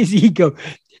 that is ego.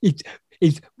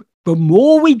 It's the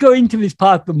more we go into this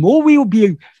path, the more we will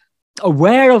be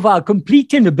aware of our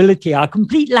complete inability, our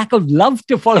complete lack of love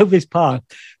to follow this path.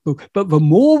 But the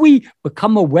more we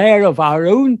become aware of our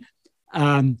own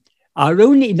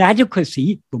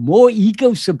inadequacy, the more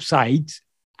ego subsides.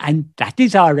 And that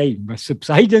is our aim, the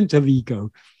subsidence of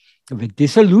ego, the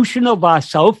dissolution of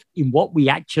ourself in what we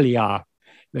actually are,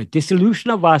 the dissolution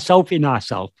of ourself in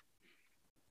ourself.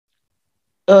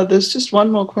 There's just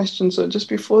one more question. So just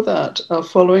before that,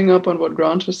 following up on what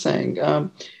Grant was saying,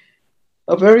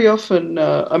 very often,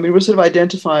 we're sort of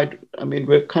identified,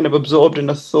 we're kind of absorbed in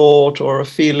a thought or a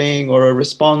feeling or a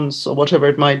response or whatever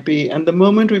it might be. And the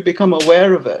moment we become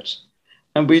aware of it,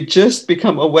 and we just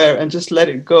become aware and just let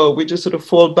it go, we just sort of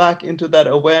fall back into that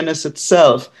awareness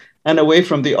itself and away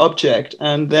from the object.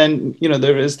 And then,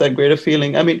 there is that greater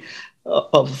feeling,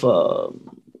 of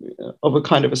a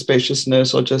kind of a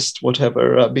spaciousness or just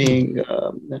whatever being.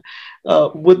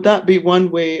 Would that be one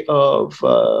way of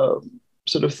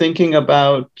sort of thinking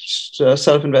about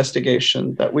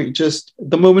self-investigation, that we just,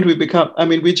 the moment we become,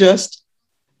 we just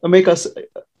make us,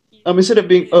 instead of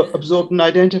being absorbed and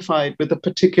identified with a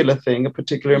particular thing, a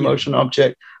particular emotion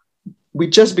object, we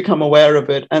just become aware of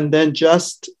it and then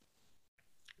just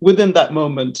within that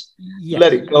moment,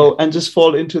 let it go and just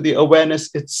fall into the awareness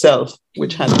itself,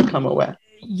 which has become aware.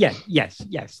 Yes.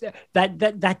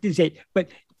 That is it. But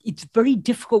it's very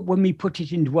difficult when we put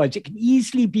it into words. It can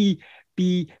easily be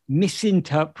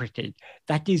misinterpreted.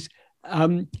 That is,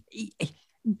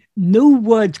 no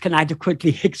words can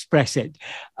adequately express it.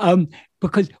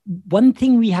 Because one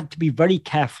thing we have to be very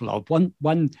careful of,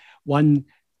 one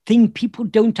thing people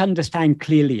don't understand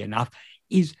clearly enough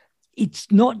is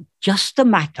it's not just a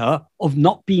matter of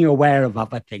not being aware of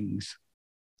other things.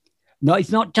 No,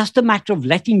 it's not just a matter of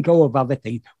letting go of other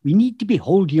things. We need to be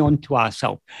holding on to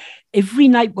ourselves. Every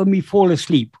night when we fall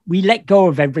asleep, we let go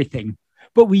of everything,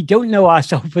 but we don't know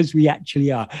ourselves as we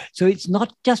actually are. So it's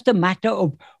not just a matter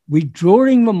of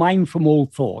withdrawing the mind from all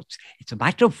thoughts. It's a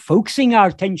matter of focusing our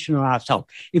attention on ourselves.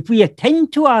 If we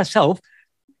attend to ourselves,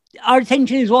 our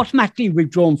attention is automatically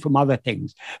withdrawn from other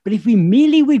things. But if we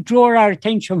merely withdraw our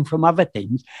attention from other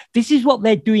things, this is what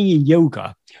they're doing in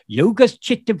yoga. Yoga's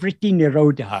chitta vritti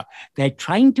nirodha. They're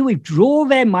trying to withdraw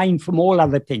their mind from all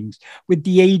other things with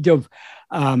the aid of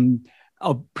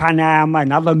pranayama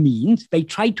and other means. They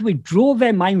try to withdraw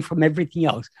their mind from everything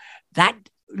else. That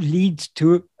leads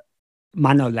to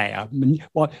manolaya.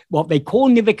 What they call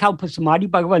nivikalpa samadhi,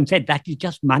 Bhagavan said, that is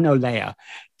just manolaya.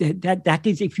 That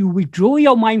is, if you withdraw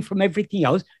your mind from everything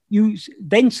else, you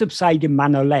then subside in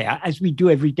manolaya, as we do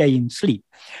every day in sleep.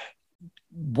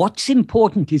 What's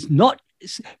important is not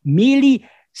merely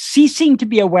ceasing to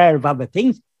be aware of other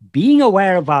things, being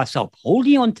aware of ourselves,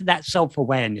 holding on to that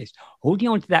self-awareness, holding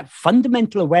on to that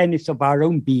fundamental awareness of our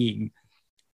own being.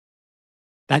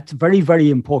 That's very, very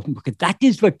important, because that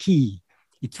is the key.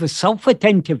 It's the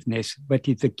self-attentiveness, but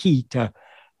it's the key to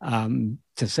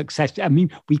success.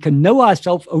 We can know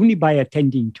ourselves only by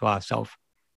attending to ourselves.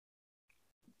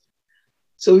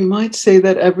 So we might say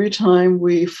that every time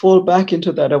we fall back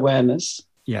into that awareness,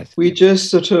 we just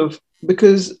sort of,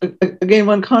 because again,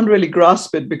 one can't really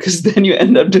grasp it, because then you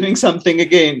end up doing something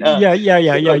again. So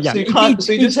you can't.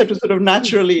 So you just have to sort of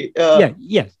naturally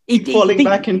falling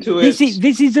back into it.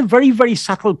 This is a very, very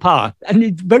subtle path, and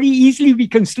it's very easily we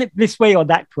can slip this way or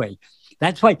that way.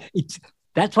 That's why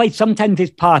sometimes this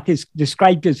path is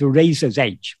described as a razor's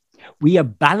edge. We are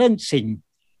balancing.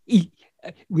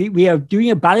 We are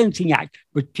doing a balancing act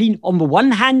between, on the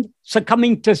one hand,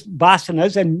 succumbing to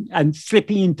vasanas and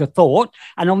slipping into thought,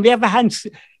 and on the other hand,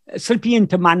 slipping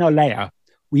into manolaya.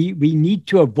 We need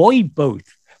to avoid both,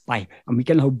 and we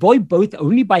can avoid both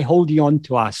only by holding on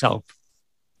to ourself.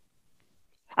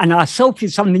 And ourself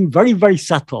is something very, very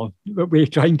subtle that we're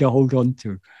trying to hold on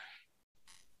to.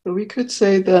 So we could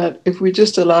say that if we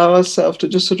just allow ourselves to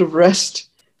just sort of rest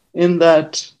in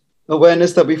that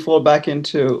awareness that we fall back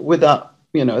into without,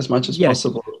 as much as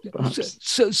possible, perhaps.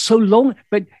 So long,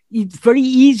 but it's very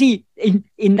easy in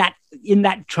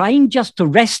that trying just to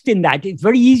rest in that, it's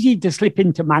very easy to slip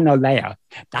into manolaya.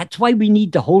 That's why we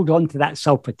need to hold on to that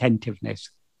self-attentiveness.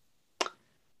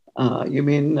 You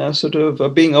mean sort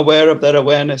of being aware of that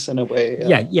awareness in a way?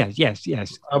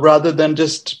 Yes. Rather than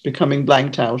just becoming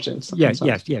blanked out. Yes.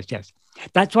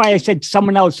 That's why I said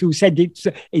someone else who said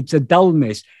it's a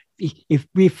dullness. If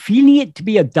we're feeling it to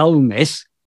be a dullness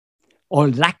or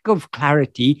lack of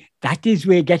clarity, that is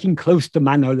we're getting close to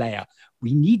Manolaya.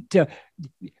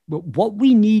 What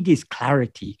we need is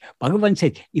clarity. Bhagavan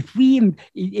said, if we, in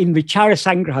Vichara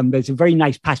Sangraham, there's a very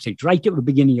nice passage right at the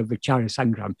beginning of Vichara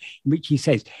Sangraham, in which he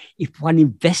says, if one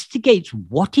investigates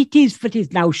what it is that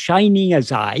is now shining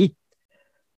as I,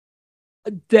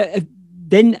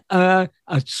 then a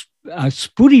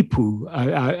spuripu,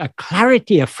 a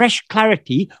clarity, a fresh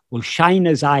clarity will shine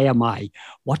as I am I.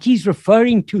 What he's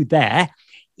referring to there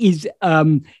is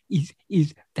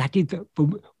that is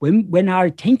when our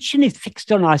attention is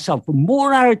fixed on ourselves, the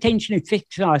more our attention is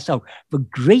fixed on ourselves, the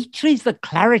greater is the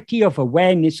clarity of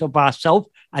awareness of ourself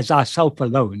as ourself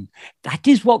alone. That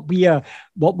is what we are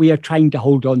trying to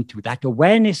hold on to, that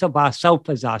awareness of ourself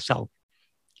as ourself.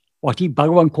 What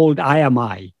Bhagavan called I am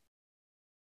I.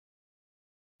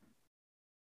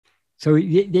 So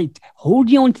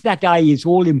holding on to that I is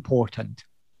all important.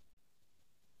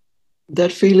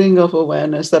 That feeling of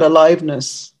awareness, that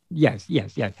aliveness. Yes.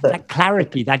 That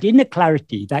clarity, that inner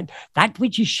clarity, that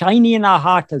which is shining in our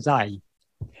heart as I.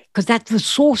 Because that's the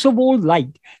source of all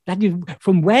light. That is,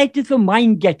 from where does the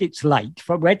mind get its light?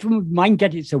 From where does the mind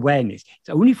get its awareness? It's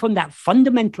only from that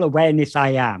fundamental awareness I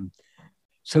am.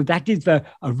 So that is the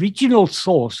original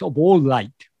source of all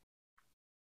light.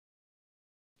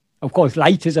 Of course,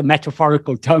 light is a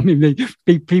metaphorical term.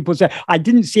 People say, I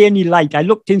didn't see any light. I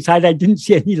looked inside, I didn't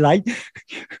see any light.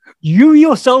 You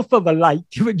yourself are the light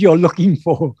that you're looking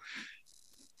for.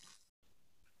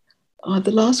 The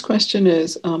last question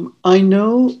is, I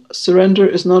know surrender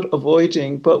is not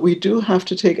avoiding, but we do have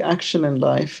to take action in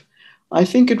life. I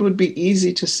think it would be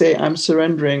easy to say I'm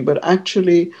surrendering, but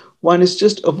actually one is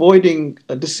just avoiding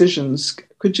decisions.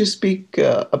 Could you speak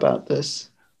about this?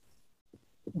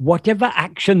 Whatever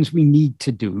actions we need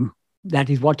to do, that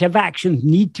is, whatever actions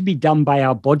need to be done by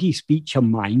our body, speech, and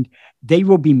mind, they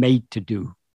will be made to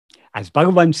do. As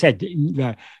Bhagavan said in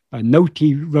the note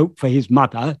he wrote for his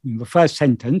mother, in the first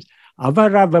sentence,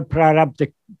 avarava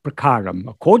prarabdha prakaram,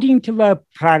 according to the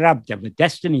prarabdha, the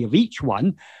destiny of each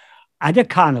one,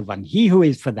 adakanavan, he who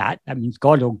is for that means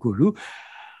God or Guru,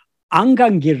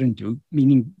 Angangirandu,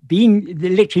 meaning being,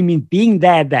 literally means being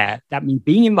there. That means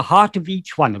being in the heart of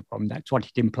each one of them. That's what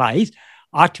it implies.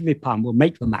 Artavipam will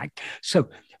make them act. So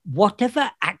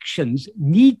whatever actions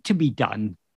need to be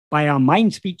done by our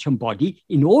mind, speech, and body,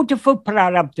 in order for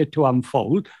prarabdha to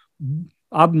unfold,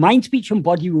 our mind, speech, and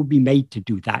body will be made to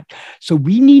do that. So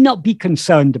we need not be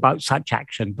concerned about such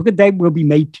action because they will be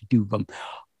made to do them.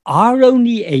 Our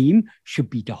only aim should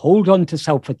be to hold on to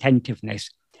self-attentiveness.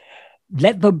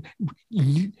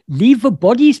 Leave the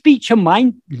body, speech, and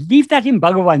mind, leave that in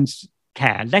Bhagavan's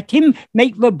care. Let him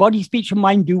make the body, speech, and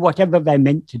mind do whatever they're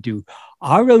meant to do.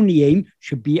 Our only aim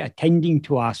should be attending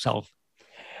to ourselves.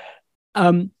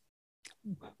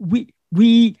 We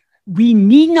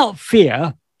need not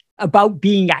fear about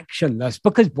being actionless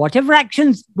because whatever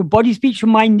actions the body, speech,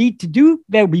 and mind need to do,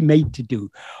 they'll be made to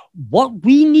do. What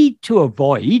we need to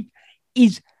avoid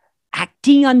is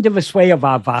acting under the sway of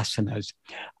our vasanas.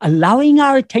 Allowing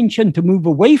our attention to move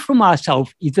away from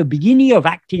ourselves is the beginning of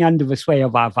acting under the sway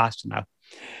of our vasana.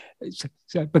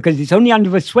 Because it's only under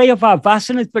the sway of our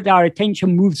vasanas that our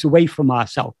attention moves away from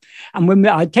ourselves. And when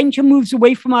our attention moves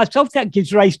away from ourselves, that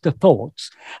gives rise to thoughts.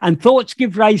 And thoughts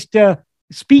give rise to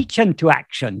speech and to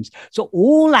actions. So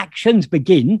all actions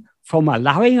begin from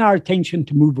allowing our attention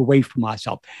to move away from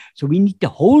ourselves. So we need to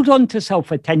hold on to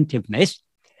self-attentiveness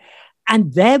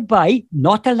and thereby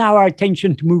not allow our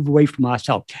attention to move away from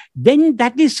ourselves. Then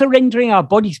that is surrendering our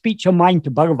body, speech, and mind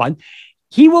to Bhagavan.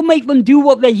 He will make them do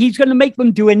what he's going to make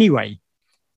them do anyway.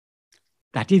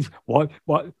 That is what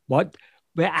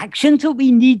the actions that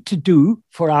we need to do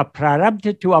for our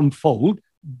prarabdha to unfold,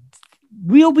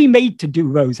 we'll be made to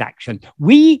do those actions.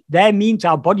 We, there means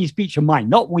our body, speech, and mind,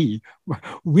 not we.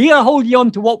 We are holding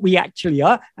on to what we actually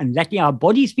are and letting our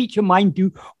body, speech, and mind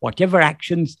do whatever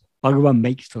actions Bhagavan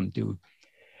makes them do.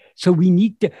 So we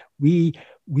need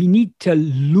to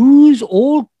lose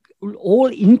all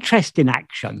interest in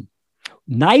action.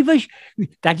 Neither,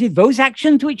 that is, those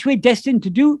actions which we're destined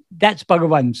to do, that's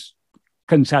Bhagavan's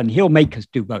concern. He'll make us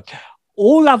do both.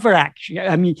 All other action,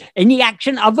 any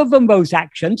action other than those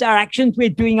actions are actions we're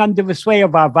doing under the sway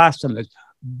of our vasanas.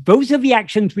 Those are the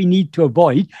actions we need to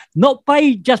avoid, not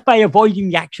just by avoiding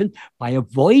the action, by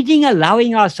avoiding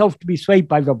allowing ourselves to be swayed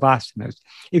by the vasanas.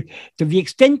 To the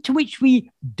extent to which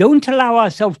we don't allow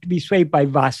ourselves to be swayed by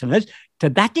vasanas, To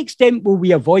that extent will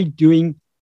we avoid doing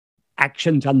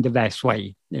actions under their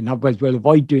sway. In other words, we'll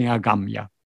avoid doing agamya.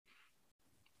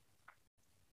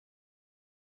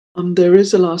 There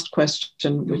is a last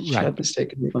question which had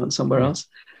mistakenly gone somewhere else.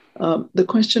 The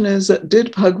question is,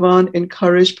 did Bhagavan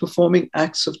encourage performing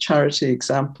acts of charity,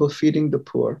 example, feeding the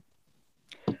poor?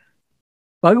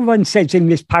 Bhagavan says in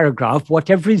this paragraph,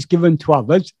 whatever is given to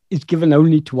others is given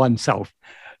only to oneself.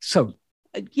 So,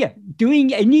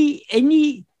 doing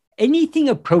anything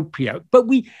appropriate. But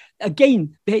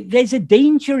there's a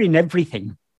danger in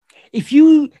everything. If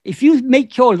you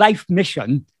make your life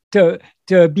mission to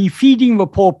be feeding the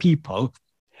poor people,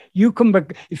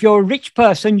 if you're a rich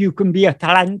person, you can be a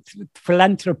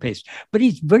philanthropist. But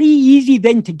it's very easy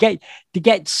then to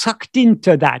get sucked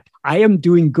into that. I am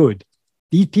doing good.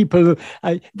 These people,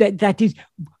 that is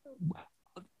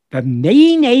the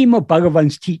main aim of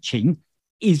Bhagavan's teaching,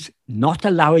 is not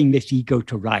allowing this ego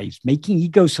to rise, making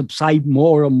ego subside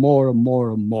more and more and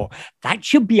more and more. That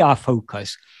should be our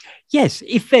focus. Yes,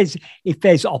 if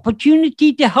there's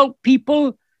opportunity to help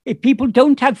people, if people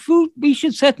don't have food, we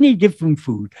should certainly give them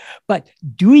food. But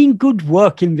doing good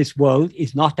work in this world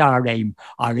is not our aim.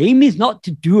 Our aim is not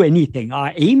to do anything.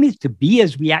 Our aim is to be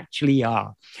as we actually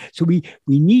are. So we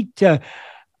need to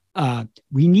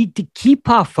keep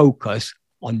our focus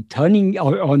on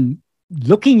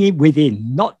looking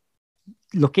within, not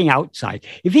looking outside.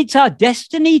 If it's our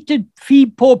destiny to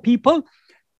feed poor people,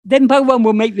 then Bhagavan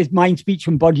will make this mind, speech,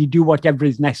 and body do whatever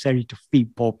is necessary to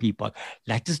feed poor people.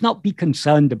 Let us not be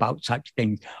concerned about such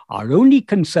things. Our only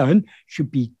concern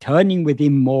should be turning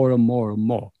within more and more and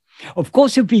more. Of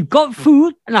course, if we've got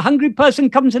food and a hungry person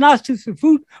comes and asks us for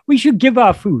food, we should give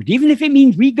our food, even if it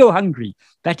means we go hungry.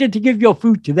 Better to give your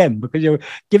food to them because you're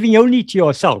giving only to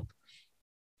yourself.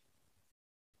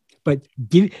 But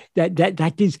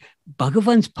that is,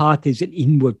 Bhagavan's path is an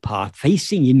inward path,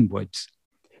 facing inwards.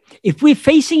 If we're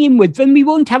facing inwards, then we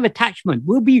won't have attachment.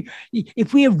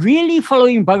 If we are really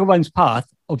following Bhagavan's path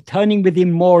of turning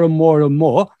within more and more and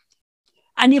more,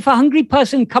 and if a hungry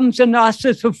person comes and asks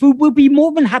us for food, we'll be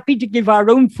more than happy to give our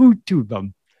own food to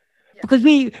them. Yeah. Because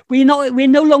we're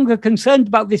no longer concerned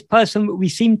about this person that we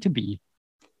seem to be.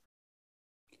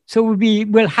 So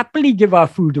we'll happily give our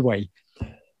food away.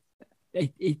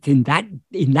 It's in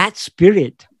that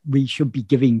spirit we should be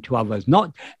giving to others,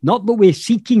 not that we're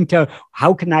seeking to,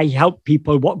 how can I help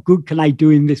people? What good can I do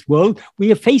in this world?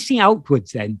 We are facing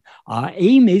outwards then. Our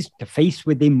aim is to face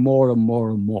within more and more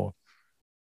and more.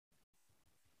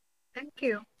 Thank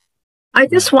you. I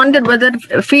just wondered whether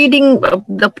feeding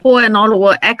the poor and all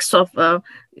were acts of,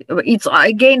 it's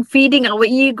again feeding our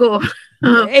ego.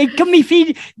 It can be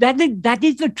feeding. That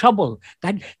is the trouble.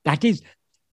 That is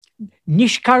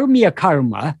nishkarmiya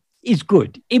karma is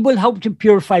good. It will help to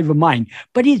purify the mind.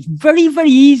 But it's very,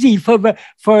 very easy for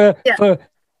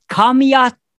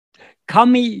kamiyata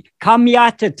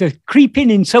to creep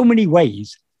in so many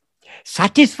ways.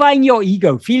 Satisfying your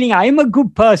ego, feeling I am a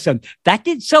good person, that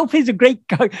itself is a great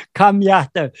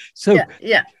kamiyata. So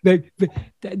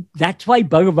that's why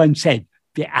Bhagavan said,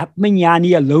 the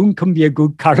Atma-jnani alone can be a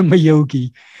good karma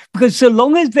yogi. Because so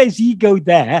long as there's ego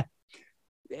there,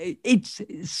 it's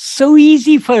so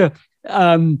easy for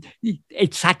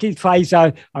it satisfies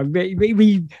our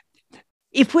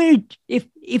if we're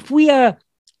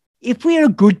a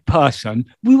good person,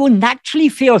 we will naturally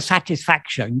feel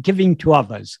satisfaction giving to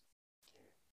others.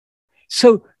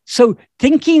 So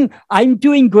thinking I'm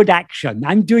doing good action,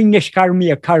 I'm doing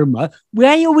nishkarmiya karma.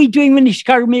 Why are we doing the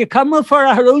nishkarmiya karma? For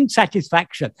our own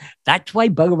satisfaction. That's why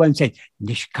Bhagavan said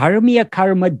nishkarmiya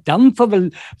karma done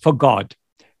for God.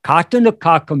 Kartana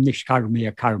kakam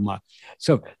nishkarmiya karma.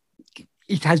 So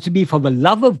it has to be for the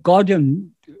love of God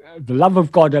and the love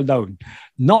of God alone,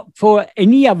 not for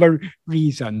any other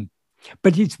reason.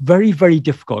 But it's very, very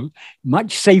difficult.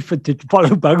 Much safer to follow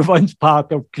Bhagavan's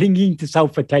path of clinging to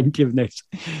self-attentiveness.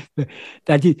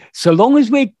 That is, so long as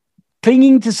we're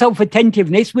clinging to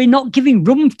self-attentiveness, we're not giving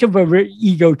room to the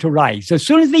ego to rise. As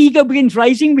soon as the ego begins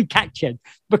rising, we catch it.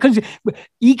 Because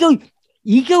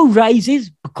ego rises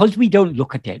because we don't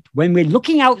look at it. When we're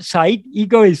looking outside,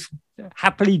 ego is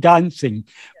happily dancing.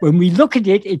 When we look at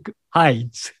it, it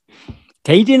hides.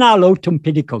 Tedina lotum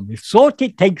pidicum. If sought,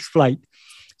 it takes flight.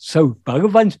 So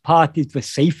Bhagavan's path is the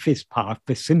safest path,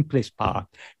 the simplest path,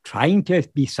 trying to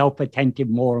be self-attentive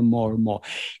more and more and more.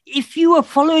 If you are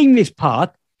following this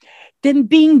path, then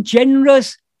being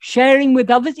generous, sharing with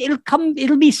others,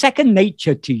 it'll be second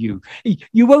nature to you.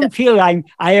 You won't feel I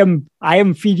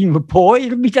am feeding the poor.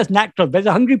 It'll be just natural. There's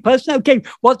a hungry person. Okay,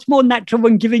 what's more natural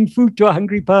than giving food to a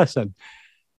hungry person?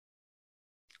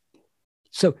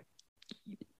 So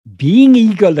being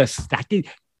egoless, that is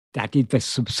That is, the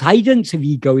subsidence of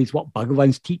ego is what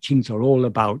Bhagavan's teachings are all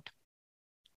about.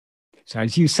 So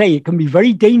as you say, it can be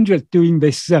very dangerous doing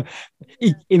this.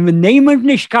 In the name of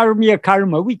Nishkarmiya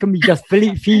Karma, we can be just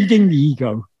feeding the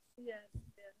ego.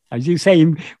 As you say,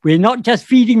 we're not just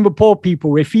feeding the poor people,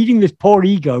 we're feeding this poor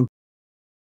ego.